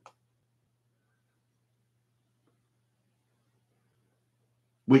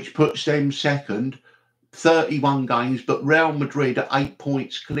 Which puts them second, 31 games, but Real Madrid are 8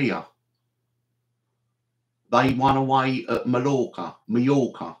 points clear. They won away at Mallorca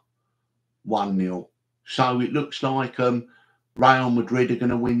 1-0. So it looks like Real Madrid are going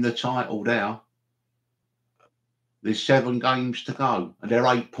to win the title now. There's 7 games to go, and they're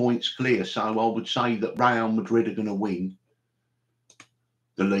 8 points clear. So I would say that Real Madrid are going to win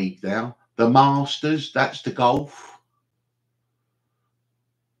the league now. The Masters, that's the golf.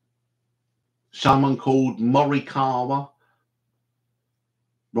 Someone called Morikawa.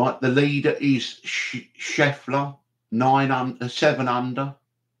 Right, the leader is Scheffler, 7 under.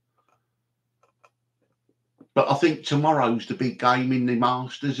 But I think tomorrow's the big game in the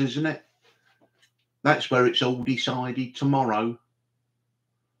Masters, isn't it? That's where it's all decided tomorrow.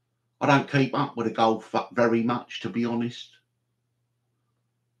 I don't keep up with the golf very much, to be honest.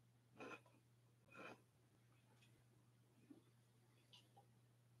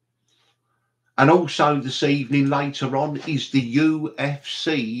 And also this evening later on is the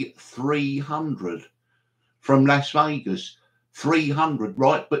UFC 300 from Las Vegas. 300,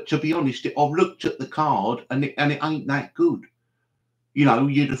 right? But to be honest, I've looked at the card and it ain't that good. You know,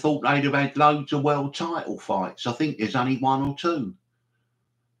 you'd have thought they'd have had loads of world title fights. I think there's only 1 or 2.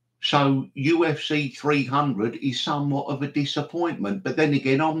 So UFC 300 is somewhat of a disappointment. But then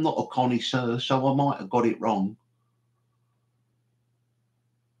again, I'm not a connoisseur, so I might have got it wrong.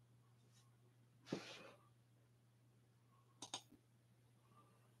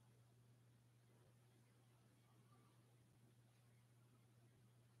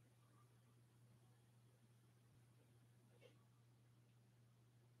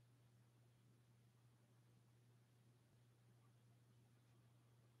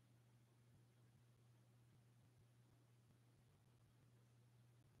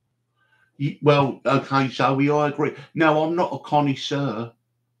 Well, okay, Zoe, I agree. Now, I'm not a connoisseur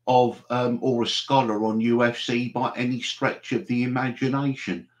of or a scholar on UFC by any stretch of the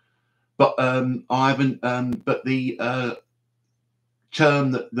imagination, but I haven't. But the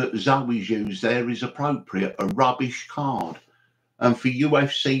term that Zoe's used there is appropriate. A rubbish card, and for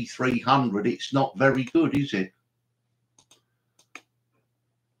UFC 300, it's not very good, is it?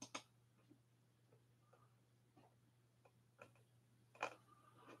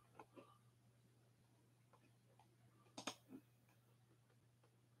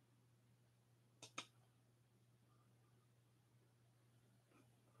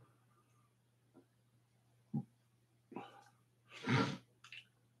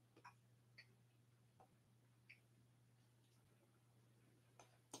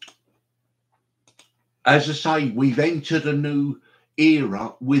 As I say, we've entered a new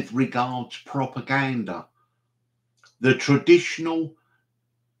era with regards propaganda. The traditional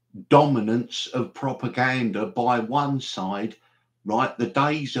dominance of propaganda by one side, right? The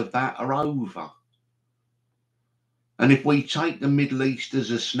days of that are over. And if we take the Middle East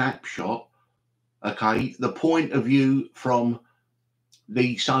as a snapshot, okay, the point of view from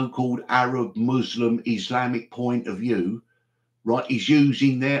the so-called Arab, Muslim, Islamic point of view, right, is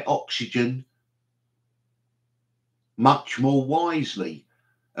using their oxygen much more wisely.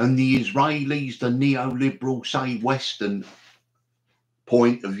 And the Israelis, the neoliberal, say, Western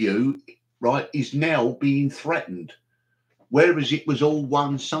point of view, right, is now being threatened, whereas it was all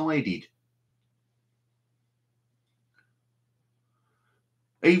one-sided.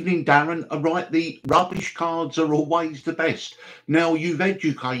 Evening, Darren. Right, the rubbish cards are always the best. Now, you've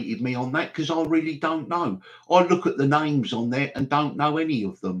educated me on that because I really don't know. I look at the names on there and don't know any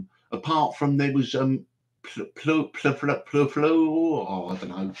of them, apart from there was oh, I don't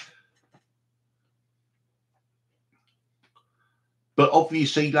know. But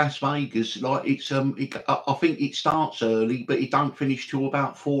obviously, Las Vegas, like it's I think it starts early, but it don't finish till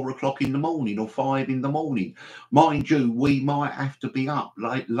about 4 o'clock in the morning or 5 in the morning. Mind you, we might have to be up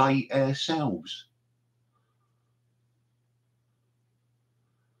late ourselves.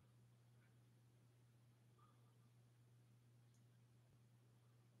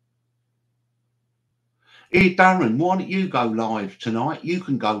 Here, Darren, why don't you go live tonight? You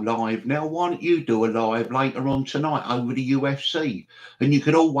can go live now. Why don't you do a live later on tonight over the UFC? And you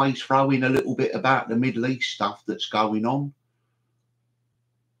can always throw in a little bit about the Middle East stuff that's going on.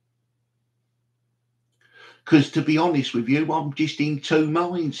 Because to be honest with you, I'm just in two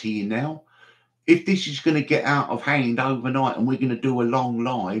minds here now. If this is going to get out of hand overnight and we're going to do a long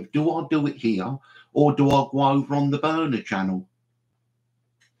live, do I do it here or do I go over on the burner channel?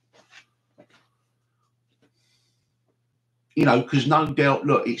 You know, because no doubt,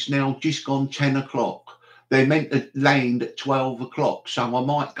 look, it's now just gone 10 o'clock. They're meant to land at 12 o'clock. So I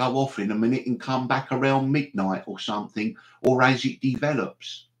might go off in a minute and come back around midnight or something, or as it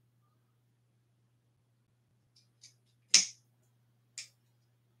develops.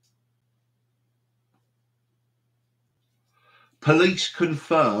 Police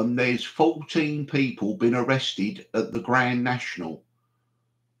confirm there's 14 people been arrested at the Grand National.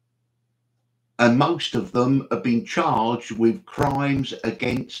 And most of them have been charged with crimes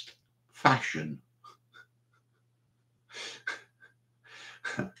against fashion.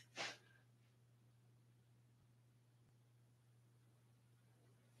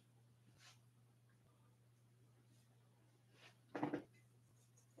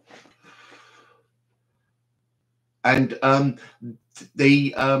 And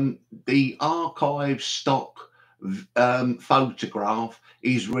the archive stock photograph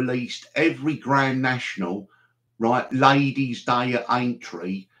is released every Grand National, right? Ladies' Day at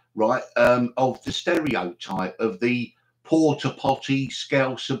Aintree, right? Of the stereotype of the porta potty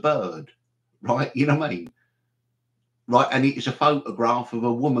Scouser bird, right? You know what I mean? Right, and it is a photograph of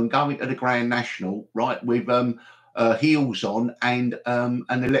a woman going to the Grand National, right, with heels on and an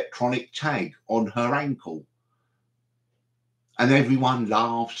electronic tag on her ankle. And everyone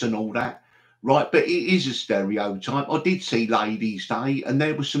laughs and all that, right? But it is a stereotype. I did see Ladies' Day, and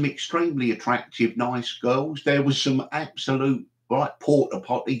there were some extremely attractive, nice girls. There was some absolute right porta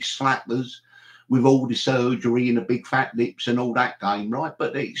potty slappers with all the surgery and the big fat lips and all that game, right?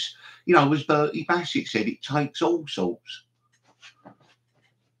 But it's, you know, as Bertie Bassett said, it takes all sorts.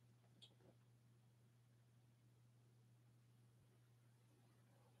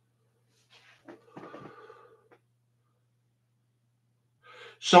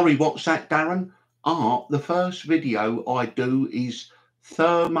 Sorry, what's that, Darren? The first video I do is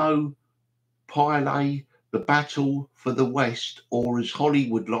Thermopylae, the Battle for the West, or as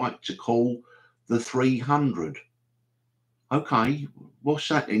Hollywood like to call, the 300. Okay, what's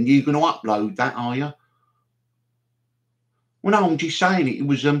that then? You're going to upload that, are you? Well, no, I'm just saying it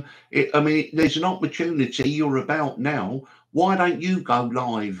was, there's an opportunity you're about now. Why don't you go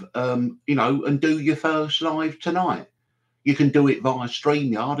live, you know, and do your first live tonight? You can do it via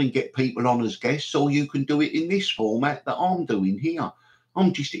StreamYard and get people on as guests, or you can do it in this format that I'm doing here.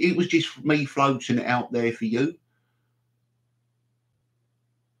 It was just me floating it out there for you.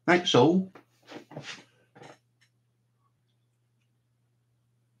 That's all.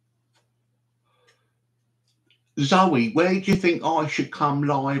 Zoe, where do you think I should come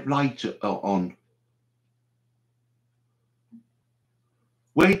live later on?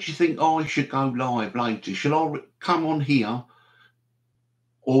 Where do you think I should go live later? Shall I come on here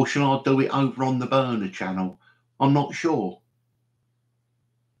or shall I do it over on the burner channel? I'm not sure.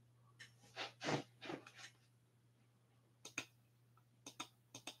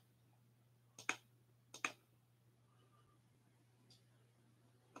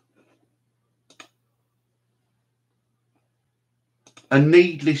 And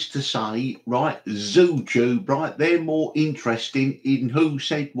needless to say, right, ZooTube, right, they're more interesting in who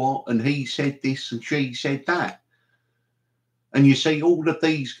said what and he said this and she said that. And you see all of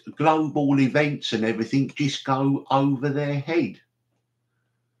these global events and everything just go over their head.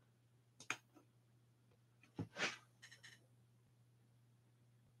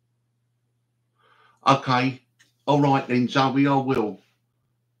 Okay, all right then, Zoe, I will.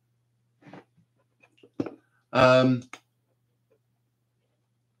 Let's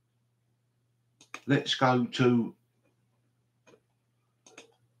go to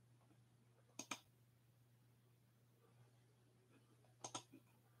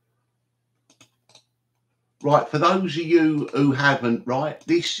right, for those of you who haven't, right,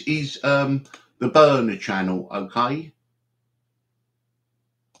 this is the burner channel, okay?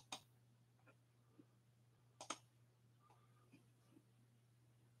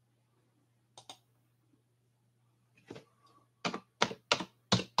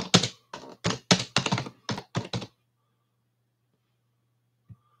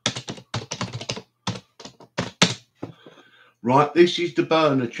 Right, this is the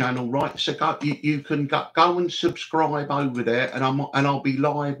burner channel, right? So you can go and subscribe over there, and I'll be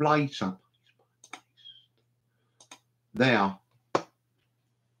live later. There.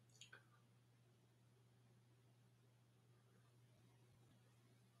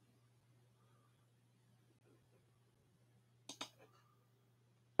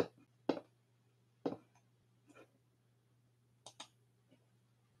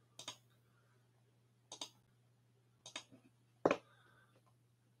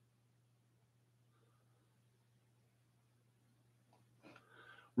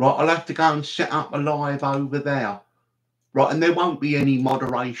 Right, I'll have to go and set up a live over there. Right, and there won't be any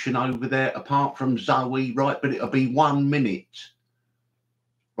moderation over there apart from Zoe, right? But it'll be 1 minute.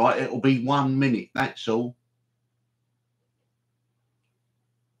 Right, it'll be 1 minute, that's all.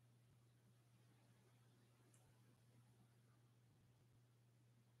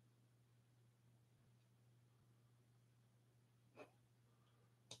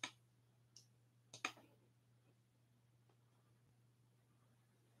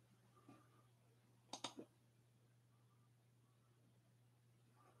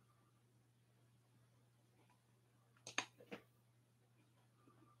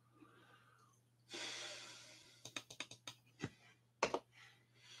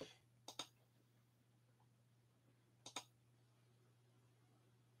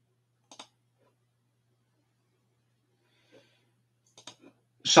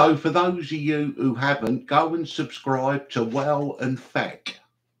 So for those of you who haven't, go and subscribe to Well and Feck.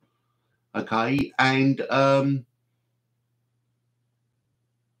 Okay, and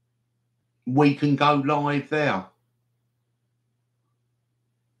we can go live there.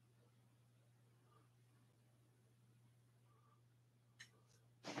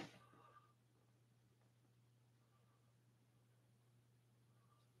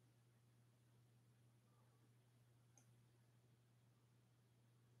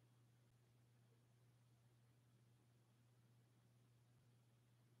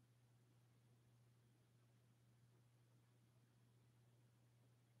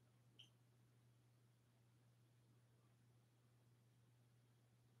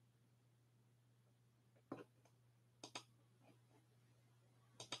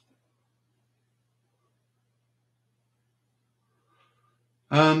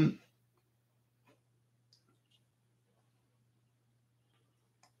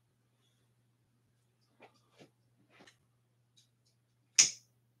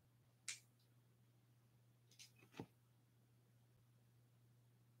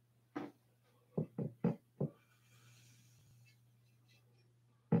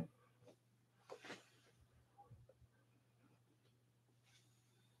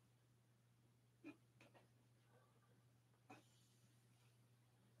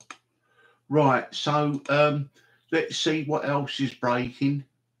 Right, so let's see what else is breaking.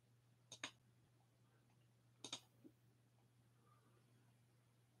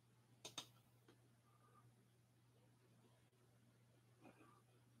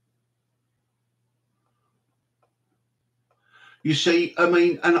 You see, I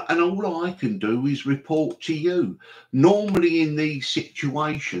mean, and all I can do is report to you. Normally in these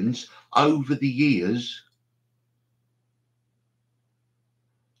situations over the years,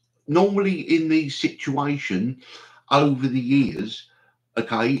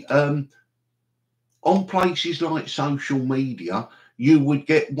 okay, on places like social media, you would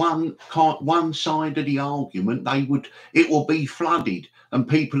get one side of the argument. It will be flooded, and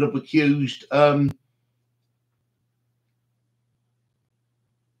people have accused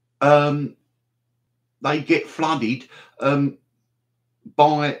they get flooded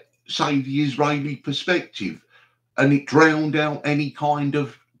by, say, the Israeli perspective, and it drowned out any kind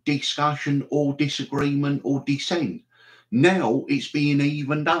of discussion or disagreement or dissent. Now it's being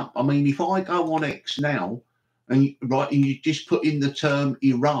evened up. I mean, if I go on X now and you just put in the term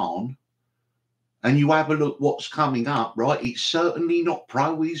Iran and you have a look what's coming up, right? It's certainly not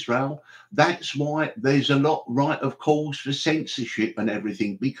pro-Israel. That's why there's a lot, right, of calls for censorship and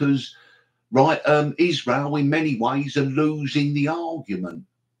everything, because right, Israel in many ways are losing the argument.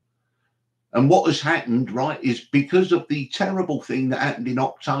 And what has happened, right, is because of the terrible thing that happened in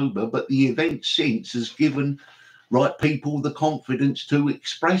October, but the event since has given, right, people the confidence to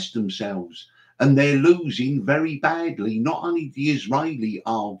express themselves. And they're losing very badly, not only the Israeli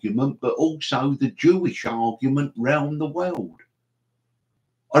argument, but also the Jewish argument round the world.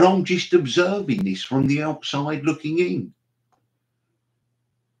 And I'm just observing this from the outside looking in.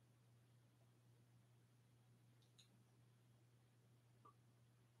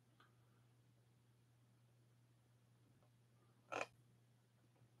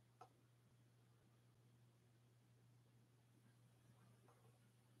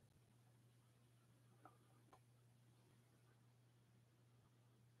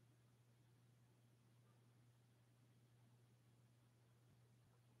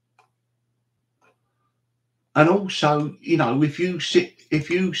 And also, you know, if you sit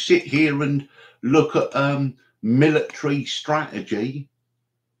here and look at military strategy,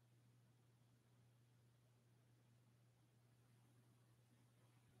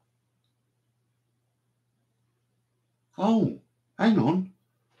 oh, hang on.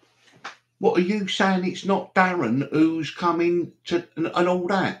 What are you saying? It's not Darren who's coming to and all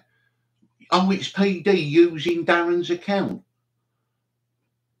that? Oh, it's PD using Darren's account.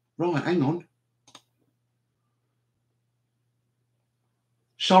 Right, hang on.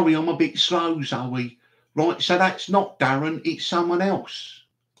 Sorry, I'm a bit slow, Zoe. Right, so that's not Darren, it's someone else.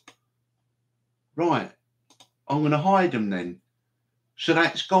 Right, I'm going to hide them then. So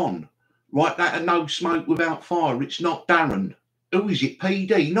that's gone. Right, that and no smoke without fire. It's not Darren. Who is it?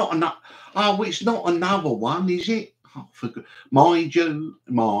 PD? Not another. Oh, it's not another one, is it? Oh, mind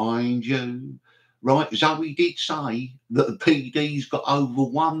you. Right, Zoe did say that the PD's got over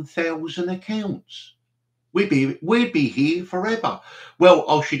 1,000 accounts. We'd be here forever. Well,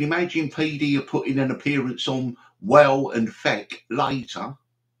 I should imagine PD are putting an appearance on Well and Feck later.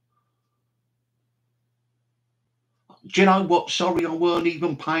 Do you know what? Sorry, I weren't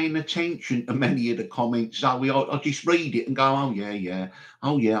even paying attention to many of the comments, Zoe. I just read it and go, oh, yeah.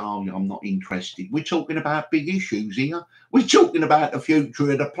 Oh, yeah, I'm not interested. We're talking about big issues here. We're talking about the future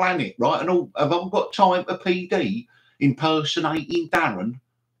of the planet, right? And all, have I got time for PD impersonating Darren?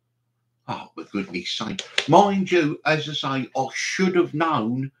 Oh, for goodness sake. Mind you, as I say, I should have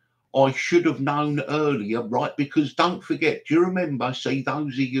known earlier, right? Because don't forget, do you remember, see,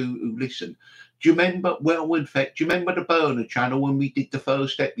 those of you who listen, do you remember, well, in fact, do you remember the Burner channel when we did the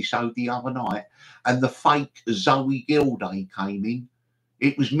first episode the other night and the fake Zoe Gilday came in?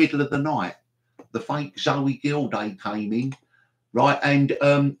 It was middle of the night. The fake Zoe Gilday came in, right? And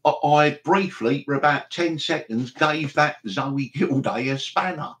I briefly, for about 10 seconds, gave that Zoe Gilday a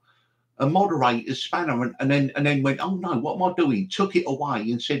spanner. A moderator's spanner and then went, oh no, what am I doing? Took it away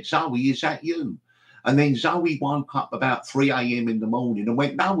and said, Zoe, is that you? And then Zoe woke up about 3 a.m. in the morning and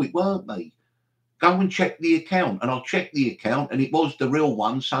went, no, it weren't me. Go and check the account. And I checked the account and it was the real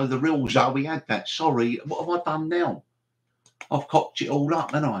one. So the real Zoe had that. Sorry, what have I done now? I've cocked it all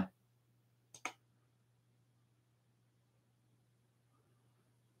up, haven't I?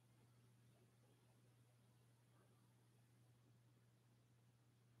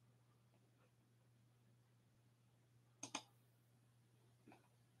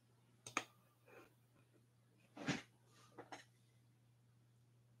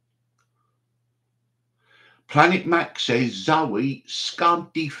 Planet Max says, Zoe,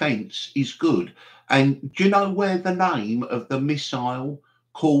 Scud defense is good. And do you know where the name of the missile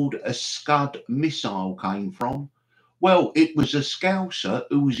called a Scud missile came from? Well, it was a Scouser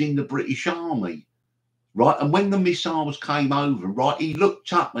who was in the British Army, right? And when the missiles came over, right, he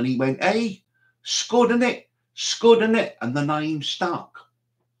looked up and he went, hey, Scud, innit? Scud, innit? And the name stuck,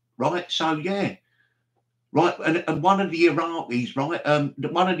 right? So, yeah. Right, and one of the Iraqis, right,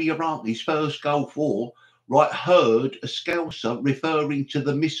 one of the Iraqis, first Gulf War, right, heard a Scouser referring to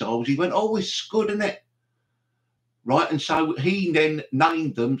the missiles. He went, oh, it's Scud, isn't it? Right, and so he then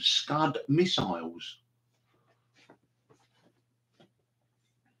named them Scud missiles.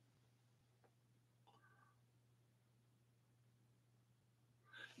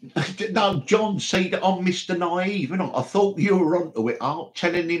 No, John, see that I'm Mr. Naive, and I thought you were onto it, Art,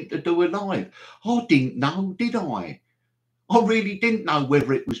 telling him to do a live. I didn't know, did I? I really didn't know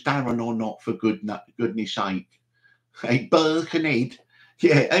whether it was Darren or not, for goodness sake. Hey, Birkenhead.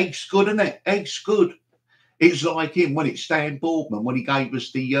 Yeah, Egg's good, isn't it? Egg's good. It's like him when it's Stan Boardman when he gave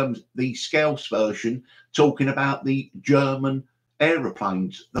us the Scouse version talking about the German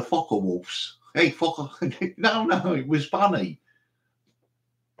aeroplanes, the Focke-Wulfs. Hey, Focke. No, it was funny.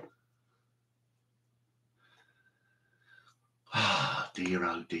 Ah, dear,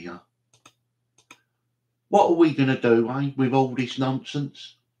 oh dear. What are we going to do, with all this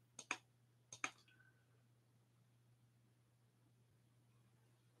nonsense?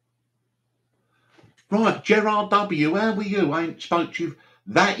 Right, Gerard W., how are you? I ain't spoke to you.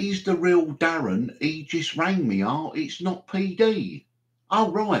 That is the real Darren. He just rang me. It's not PD.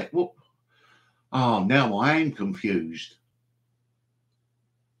 Oh, right. Well, oh, now I am confused.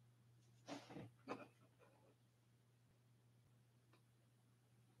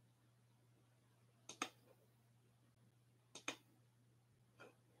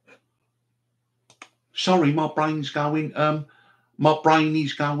 Sorry, my brain's going. My brain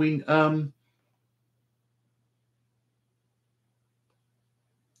is going.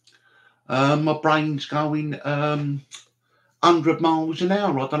 My brain's going 100 miles an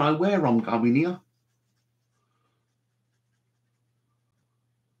hour. I don't know where I'm going here.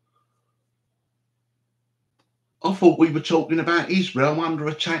 I thought we were talking about Israel under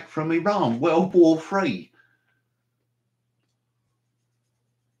attack from Iran, World War III.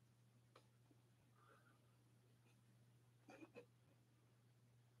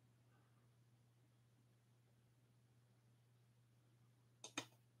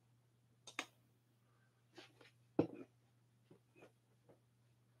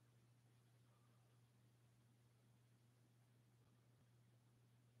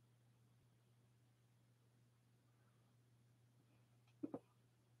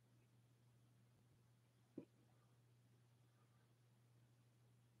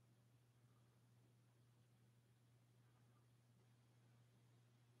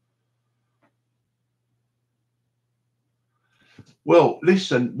 Well,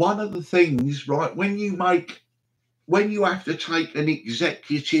 listen, one of the things, right, when you have to take an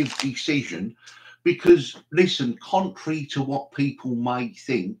executive decision, because listen, contrary to what people may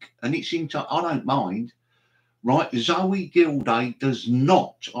think, and I don't mind, right? Zoe Gilday does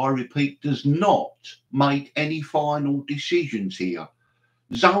not, I repeat, does not make any final decisions here.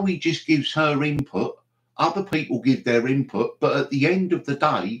 Zoe just gives her input. Other people give their input, but at the end of the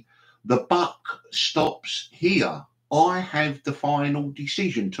day, the buck stops here. I have the final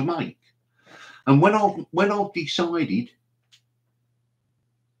decision to make. And when I've decided,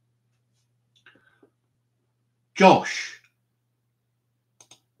 Josh,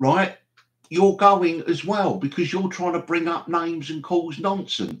 right, you're going as well because you're trying to bring up names and cause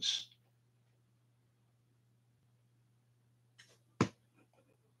nonsense.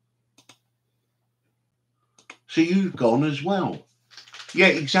 So you've gone as well. Yeah,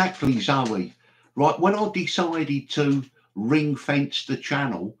 exactly, Zoe. Right, when I decided to ring fence the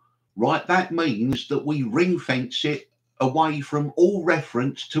channel, right, that means that we ring fence it away from all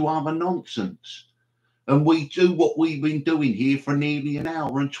reference to other nonsense. And we do what we've been doing here for nearly an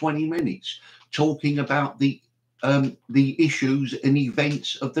hour and 20 minutes, talking about the issues and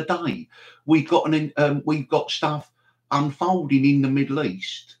events of the day. We've got stuff unfolding in the Middle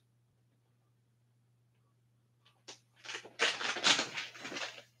East.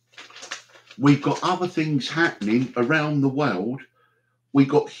 We've got other things happening around the world. We've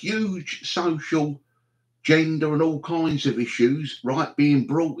got huge social, gender, and all kinds of issues, right, being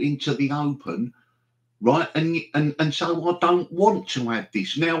brought into the open, right? And so I don't want to have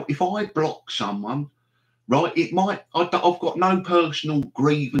this. Now, if I block someone, right, I've got no personal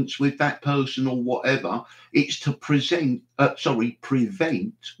grievance with that person or whatever. It's to prevent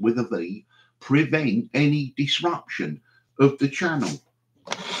with a V, prevent any disruption of the channel.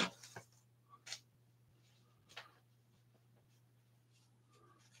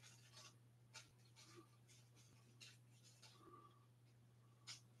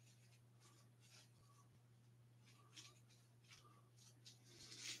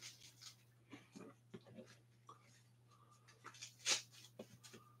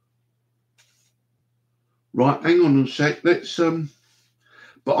 Right, hang on a sec. Let's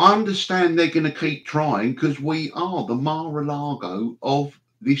but I understand they're going to keep trying because we are the Mar-a-Lago of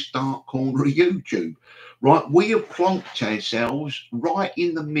this dark corner of YouTube, right? We have plonked ourselves right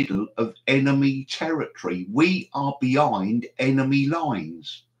in the middle of enemy territory. We are behind enemy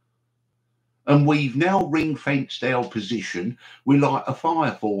lines. And we've now ring-fenced our position. We're like a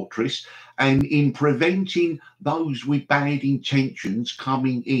fire fortress. And in preventing those with bad intentions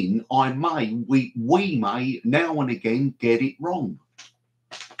coming in, we may now and again get it wrong.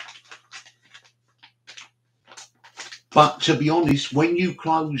 But to be honest, when you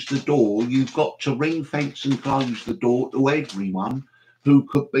close the door, you've got to ring fence and close the door to everyone who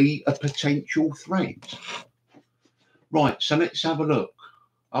could be a potential threat. Right, so let's have a look.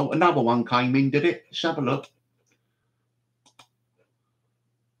 Oh, another one came in, did it? Let's have a look.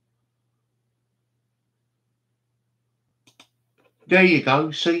 There you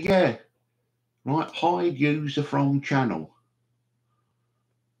go. See, yeah. Right, hide user from channel.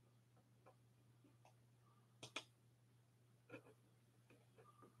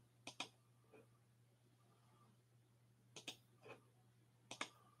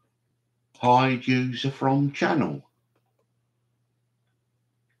 Hide user from channel.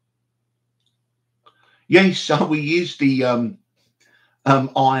 Yes, so he is the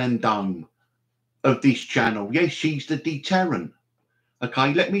Iron Dome of this channel. Yes, she's the deterrent.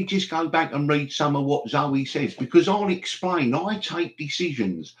 Okay, let me just go back and read some of what Zoe says, because I'll explain. I take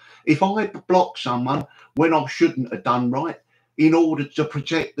decisions. If I block someone when I shouldn't have done, right, in order to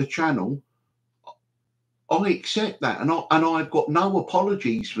protect the channel, I accept that, and I've got no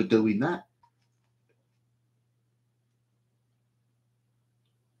apologies for doing that.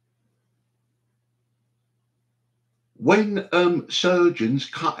 When surgeons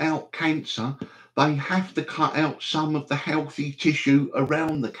cut out cancer, they have to cut out some of the healthy tissue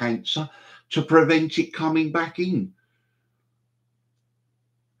around the cancer to prevent it coming back in.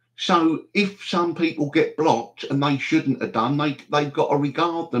 So if some people get blocked and they shouldn't have done, they've got to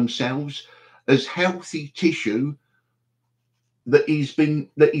regard themselves as healthy tissue that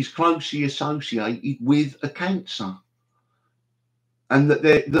is closely associated with a cancer, and that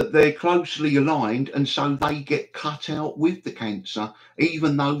they're closely aligned, and so they get cut out with the cancer,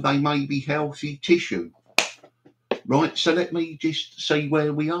 even though they may be healthy tissue. Right, so let me just see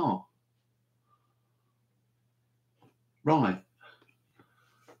where we are. Right,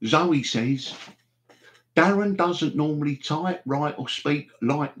 Zoe says, Darren doesn't normally type, write, or speak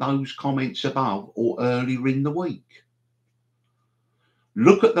like those comments above or earlier in the week.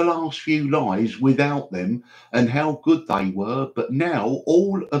 Look at the last few lives without them and how good they were, but now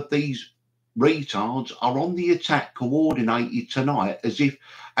all of these retards are on the attack coordinated tonight as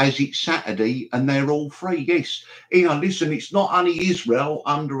it's Saturday and they're all free. Yes, here, listen, it's not only Israel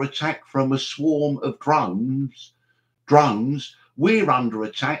under attack from a swarm of drones, we're under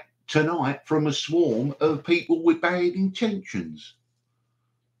attack tonight from a swarm of people with bad intentions.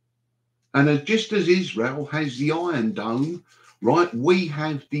 And just as Israel has the Iron Dome, right, we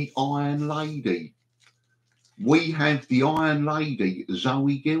have the Iron Lady. We have the Iron Lady,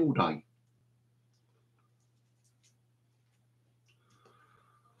 Zoe Gilday.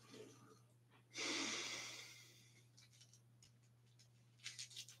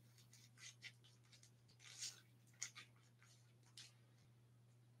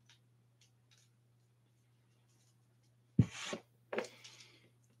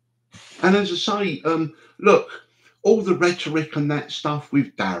 And as I say, look, all the rhetoric and that stuff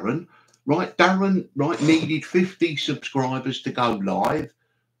with Darren, right? Darren, right, needed 50 subscribers to go live.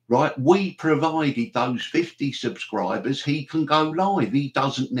 Right, we provided those 50 subscribers. He can go live. He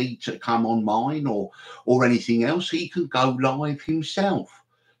doesn't need to come on mine or anything else. He can go live himself.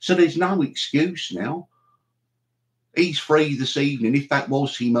 So there's no excuse now. He's free this evening. If that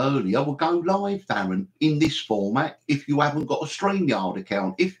was him earlier, we'll go live, Darren, in this format. If you haven't got a StreamYard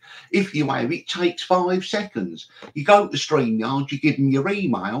account, if you have, it takes 5 seconds. You go to StreamYard, you give them your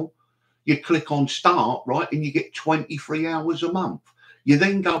email, you click on start, right, and you get 23 hours a month. You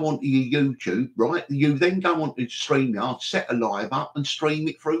then go onto your YouTube, right? You then go onto StreamYard, set a live up and stream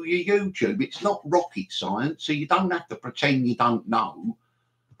it through your YouTube. It's not rocket science, so you don't have to pretend you don't know.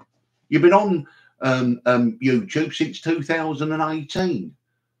 You've been on YouTube since 2018.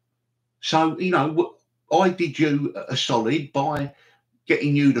 So, you know, I did you a solid by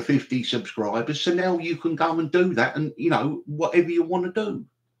getting you to 50 subscribers. So now you can go and do that and, you know, whatever you want to do.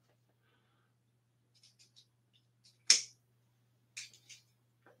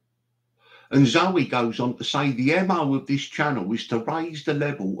 And Zoe goes on to say the MO of this channel is to raise the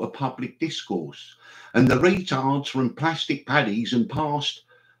level of public discourse. And the retards from plastic paddies and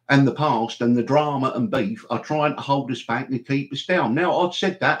the past and the drama and beef are trying to hold us back and keep us down. Now, I'd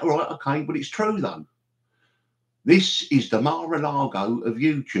said that, all right, okay, but it's true though. This is the Mar-a-Lago of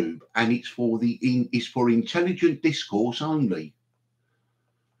YouTube, and it's for intelligent discourse only.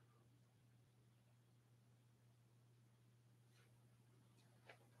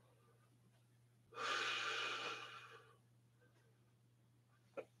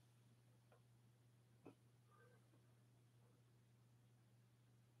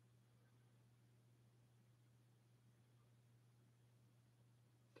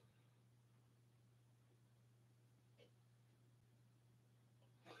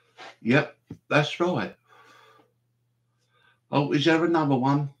 Yep, that's right. Oh, is there another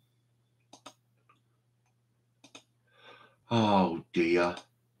one? Oh dear.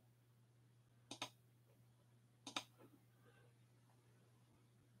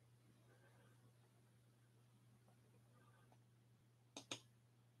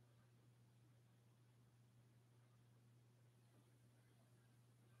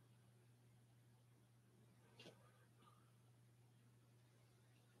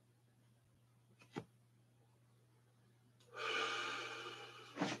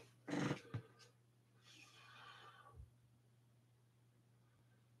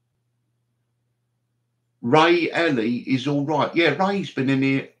 Ray Ellie is all right. Yeah, Ray's been in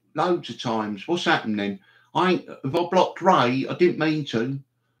here loads of times. What's happened then? If I blocked Ray, I didn't mean to.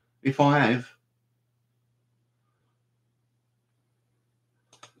 If I have.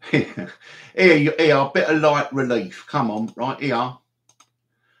 Here, a bit of light relief. Come on, right here.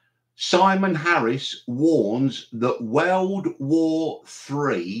 Simon Harris warns that World War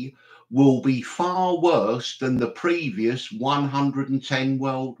III will be far worse than the previous 110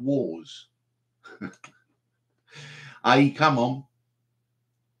 world wars. Hey, come on.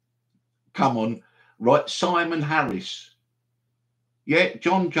 Come on. Right, Simon Harris. Yeah,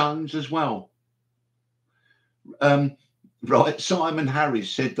 John Jones as well. Right, Simon Harris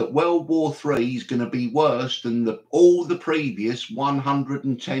said that World War III is going to be worse than all the previous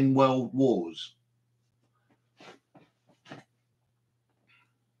 110 world wars.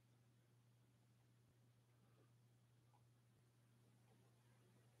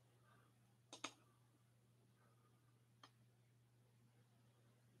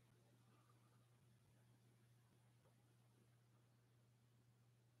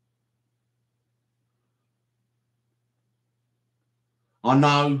 I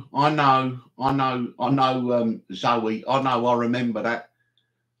know, Zoe. I remember that.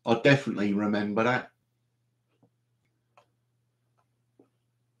 I definitely remember that.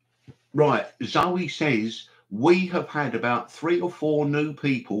 Right, Zoe says we have had about 3 or 4 new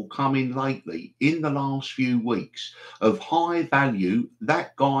people come in lately in the last few weeks of high value.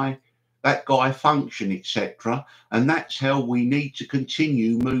 That guy function, etc. And that's how we need to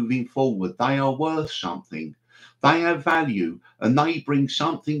continue moving forward. They are worth something. They have value and they bring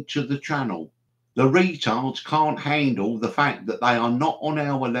something to the channel. The retards can't handle the fact that they are not on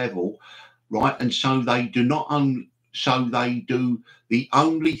our level, right? And so they do the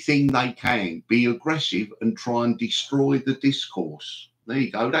only thing they can, be aggressive and try and destroy the discourse. There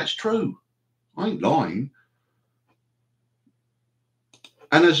you go. That's true. I ain't lying.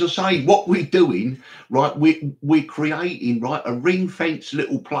 And as I say, what we're doing, right, we're creating, right, a ring fence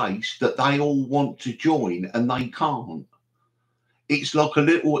little place that they all want to join and they can't. It's like a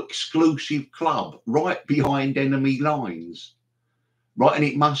little exclusive club right behind enemy lines, right? And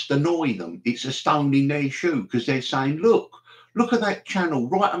it must annoy them. It's a stone in their shoe because they're saying, look at that channel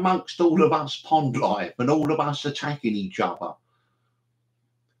right amongst all of us pond life and all of us attacking each other.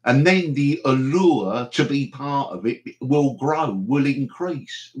 And then the allure to be part of it will grow, will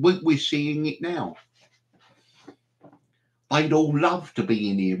increase. We're seeing it now. They'd all love to be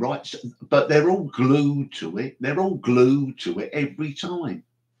in here, right? But they're all glued to it. They're all glued to it every time.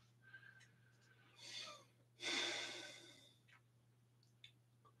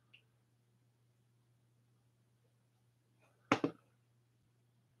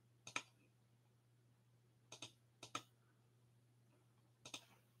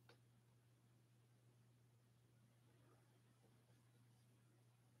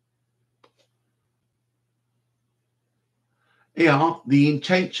 Yeah, the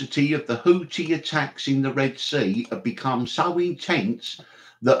intensity of the Houthi attacks in the Red Sea have become so intense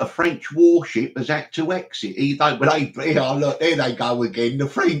that a French warship has had to exit. Look, there they go again. The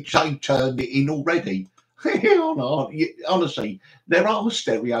French, they turned it in already. Honestly, there are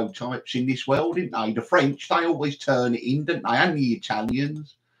stereotypes in this world, isn't they? The French, they always turn it in, don't they? And the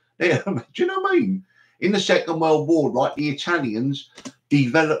Italians. Do you know what I mean? In the Second World War, right, the Italians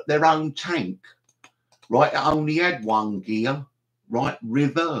developed their own tank. Right, it only had one gear, right,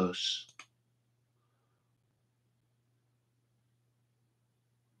 reverse.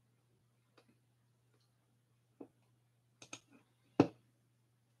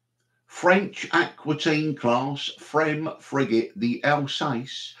 French Aquitaine class Frem frigate, the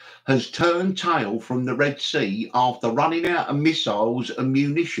Alsace, has turned tail from the Red Sea after running out of missiles and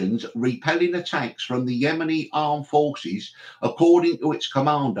munitions, repelling attacks from the Yemeni armed forces, according to its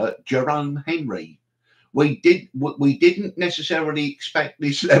commander, Jerome Henry. We didn't necessarily expect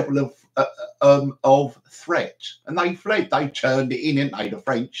this level of threat, and they fled. They turned it in, didn't they? The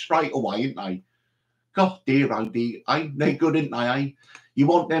French straight away, didn't they? God dear, oh dear, they're good, aren't they? Eh? You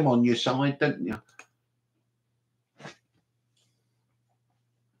want them on your side, don't you?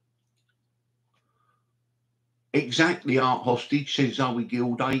 Exactly, Art Hostage, says Zoe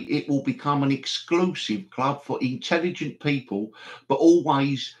Gilday. It will become an exclusive club for intelligent people, but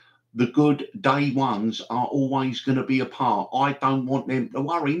always the good day ones are always going to be a part. I don't want them to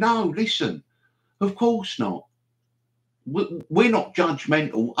worry. No, listen, of course not. We're not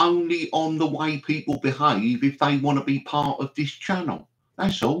judgmental, only on the way people behave if they want to be part of this channel.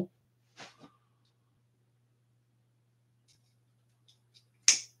 That's all.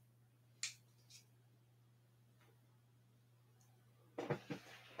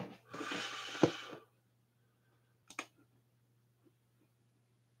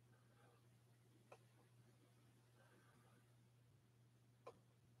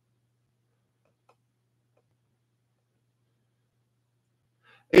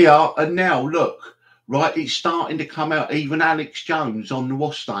 Yeah, and now look, right, it's starting to come out. Even Alex Jones on the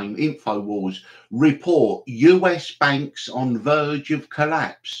what's name, InfoWars report US banks on verge of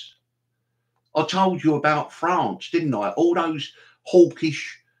collapse. I told you about France, didn't I? All those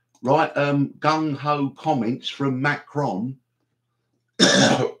hawkish, right, gung ho comments from Macron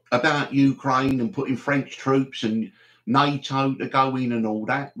about Ukraine and putting French troops and NATO to go in and all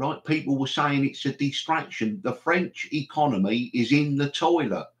that, right? People were saying it's a distraction. The French economy is in the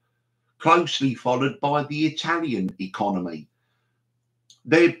toilet, closely followed by the Italian economy.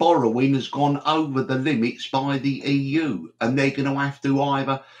 Their borrowing has gone over the limits by the EU, and they're going to have to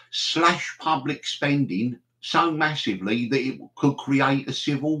either slash public spending so massively that it could create a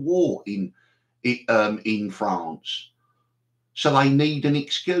civil war in France. So they need an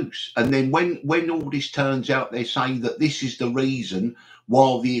excuse. And then when all this turns out, they say that this is the reason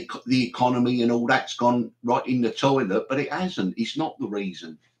why the economy and all that's gone right in the toilet, but it hasn't. It's not the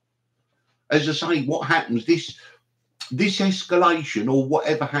reason. As I say, what happens, this escalation or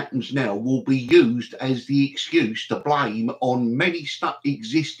whatever happens now will be used as the excuse to blame on many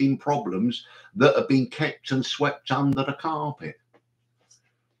existing problems that have been kept and swept under the carpet.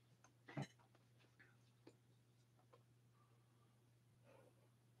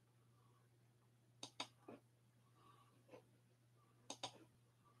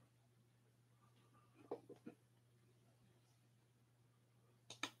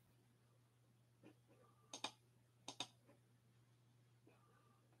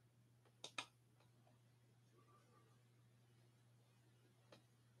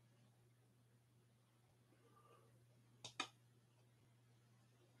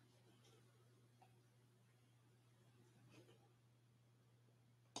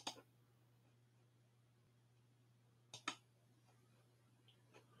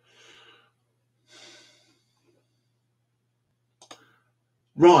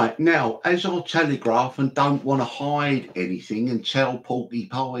 Right, now, as I telegraph and don't want to hide anything and tell porky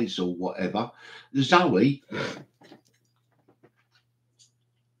pies or whatever, Zoe,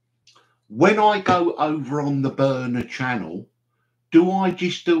 when I go over on the Burner channel, do I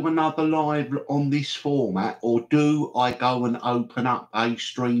just do another live on this format, or do I go and open up a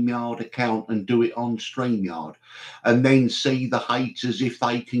StreamYard account and do it on StreamYard and then see the haters if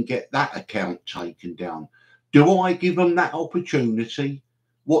they can get that account taken down? Do I give them that opportunity?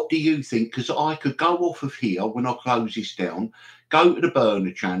 What do you think? Because I could go off of here when I close this down, go to the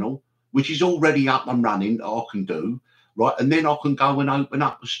Burner channel, which is already up and running, that I can do, right? And then I can go and open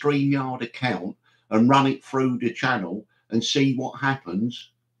up a StreamYard account and run it through the channel and see what happens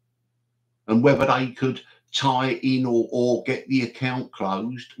and whether they could tie it in or get the account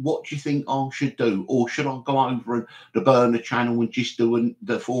closed. What do you think I should do? Or should I go over the Burner channel and just do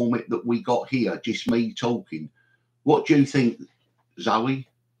the format that we got here, just me talking? What do you think, Zoe?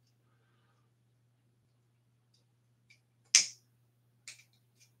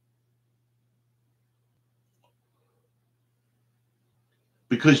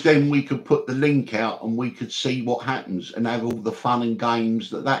 Because then we could put the link out and we could see what happens and have all the fun and games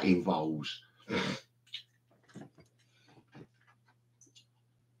that involves.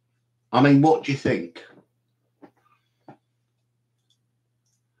 I mean, what do you think?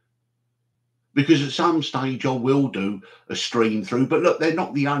 Because at some stage I will do a stream through, but look, they're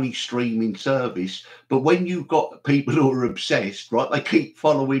not the only streaming service. But when you've got people who are obsessed, right, they keep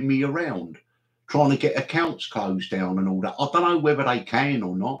following me around, trying to get accounts closed down and all that. I don't know whether they can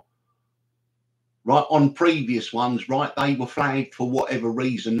or not. Right, on previous ones, right, they were flagged for whatever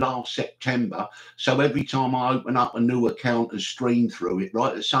reason last September. So every time I open up a new account and stream through it,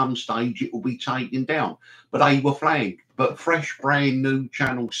 right, at some stage it will be taken down. But they were flagged. But fresh, brand new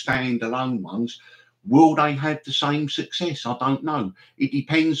channel standalone ones, will they have the same success? I don't know. It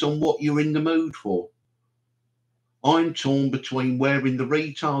depends on what you're in the mood for. I'm torn between wearing the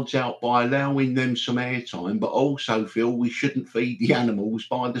retards out by allowing them some airtime, but also feel we shouldn't feed the animals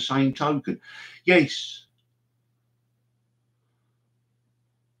by the same token. Yes.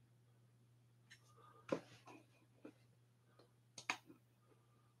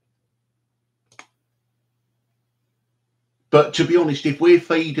 But to be honest, if we're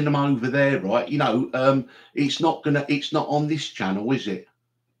feeding them over there, right, it's not on this channel, is it?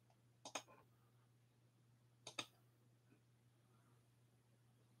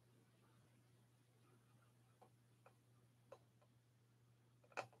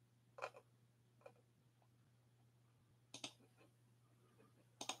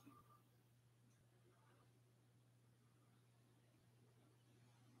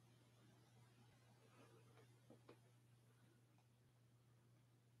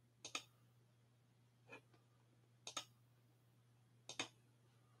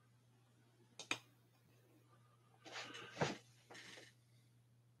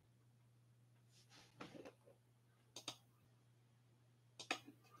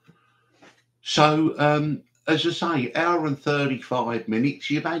 So, as I say, hour and 35 minutes,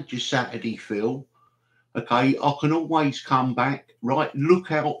 you've had your Saturday fill. Okay, I can always come back, right?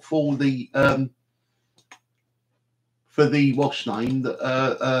 Look out for the what's name,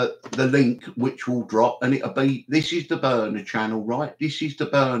 the link which will drop, and it'll be, this is the burner channel, right? This is the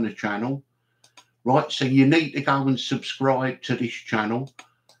burner channel, right? So you need to go and subscribe to this channel,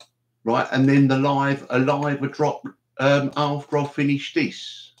 right? And then a live will drop after I finish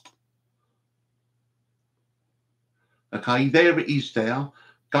this. Okay, there it is there.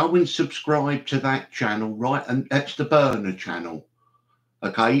 Go and subscribe to that channel, right? And that's the burner channel.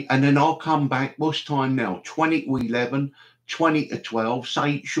 Okay, and then I'll come back. What's time now? 20 to 11, 20 to 12.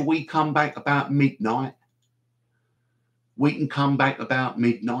 Say, shall we come back about midnight? We can come back about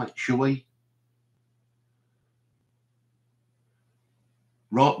midnight, shall we?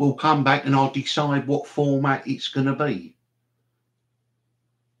 Right, we'll come back and I'll decide what format it's going to be.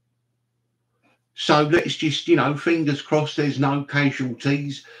 So let's just, fingers crossed there's no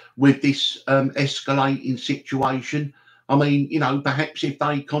casualties with this escalating situation. I mean, perhaps if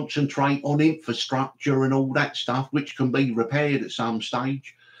they concentrate on infrastructure and all that stuff, which can be repaired at some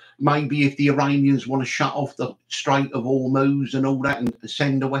stage, maybe if the Iranians want to shut off the Strait of Hormuz and all that and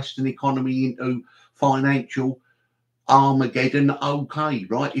send the Western economy into financial Armageddon, okay,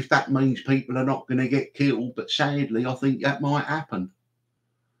 right? If that means people are not going to get killed, but sadly, I think that might happen.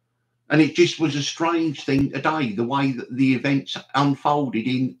 And it just was a strange thing today, the way that the events unfolded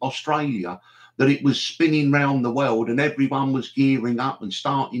in Australia, that it was spinning round the world and everyone was gearing up and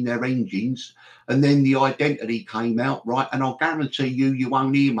starting their engines. And then the identity came out, right? And I'll guarantee you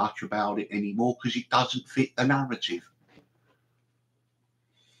won't hear much about it anymore because it doesn't fit the narrative.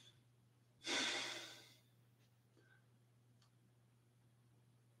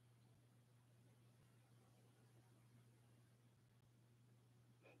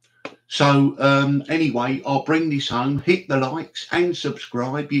 So anyway, I'll bring this home. Hit the likes and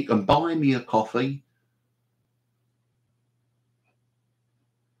subscribe. You can buy me a coffee.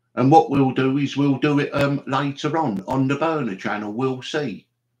 And what we'll do is we'll do it later on the burner channel. We'll see.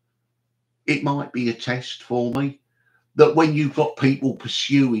 It might be a test for me that when you've got people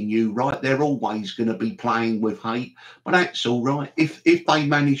pursuing you, right, they're always going to be playing with hate. But that's all right. If they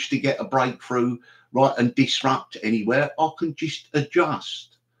manage to get a breakthrough, right, and disrupt anywhere, I can just adjust.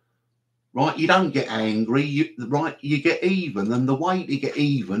 Right, you don't get angry, you get even. And the way to get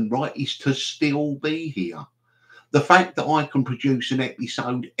even, right, is to still be here. The fact that I can produce an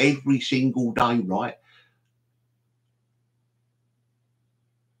episode every single day, right,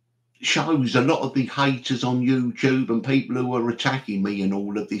 shows a lot of the haters on YouTube and people who are attacking me and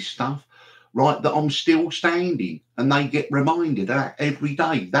all of this stuff, right, that I'm still standing, and they get reminded of that every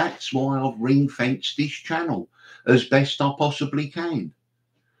day. That's why I've ring-fenced this channel as best I possibly can.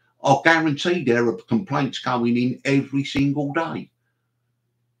 I'll guarantee there are complaints going in every single day.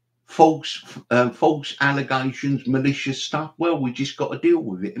 False allegations, malicious stuff. Well, we just got to deal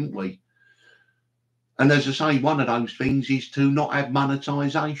with it, haven't we? And as I say, one of those things is to not have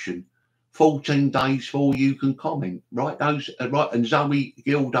monetisation. 14 days before you can comment, right? Right. And Zoe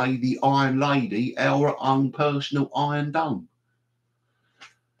Gilday, the Iron Lady, our own personal Iron Dome.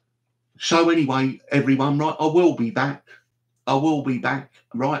 So anyway, everyone, right? I will be back.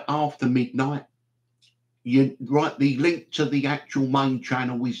 Right after midnight. Right, the link to the actual main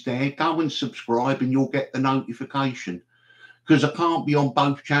channel is there. Go and subscribe and you'll get the notification, because I can't be on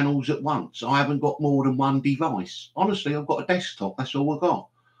both channels at once. I haven't got more than one device. Honestly, I've got a desktop. That's all I've got.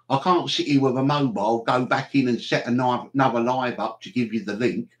 I can't sit here with a mobile, go back in and set another live up to give you the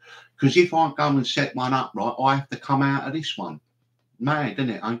link, because if I go and set one up, right, I have to come out of this one. Mad, isn't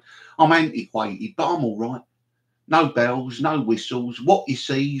it? I'm antiquated, but I'm all right. No bells, no whistles. What you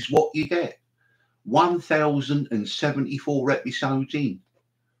see is what you get. 1,074 episodes in.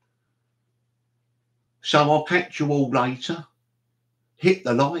 So I'll catch you all later. Hit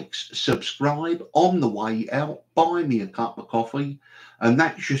the likes, subscribe. On the way out, buy me a cup of coffee. And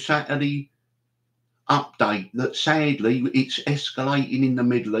that's your Saturday update, that sadly it's escalating in the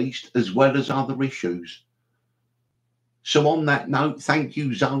Middle East as well as other issues. So on that note, thank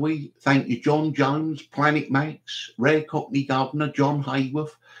you, Zoe. Thank you, John Jones, Planet Max, Rare Cockney Governor, John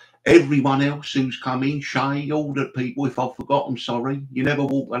Hayworth, everyone else who's come in, Shay, all the people. If I've forgotten, sorry. You never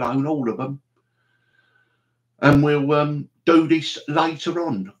walk alone, all of them. And we'll do this later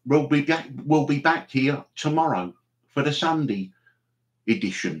on. We'll be back here tomorrow for the Sunday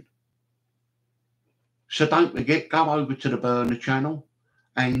edition. So don't forget, go over to the burner channel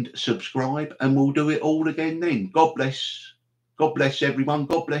and subscribe, and we'll do it all again then. God bless. God bless everyone.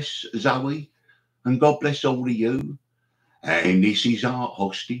 God bless Zoe, and God bless all of you. And this is Art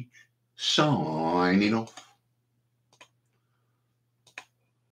Hostage signing off.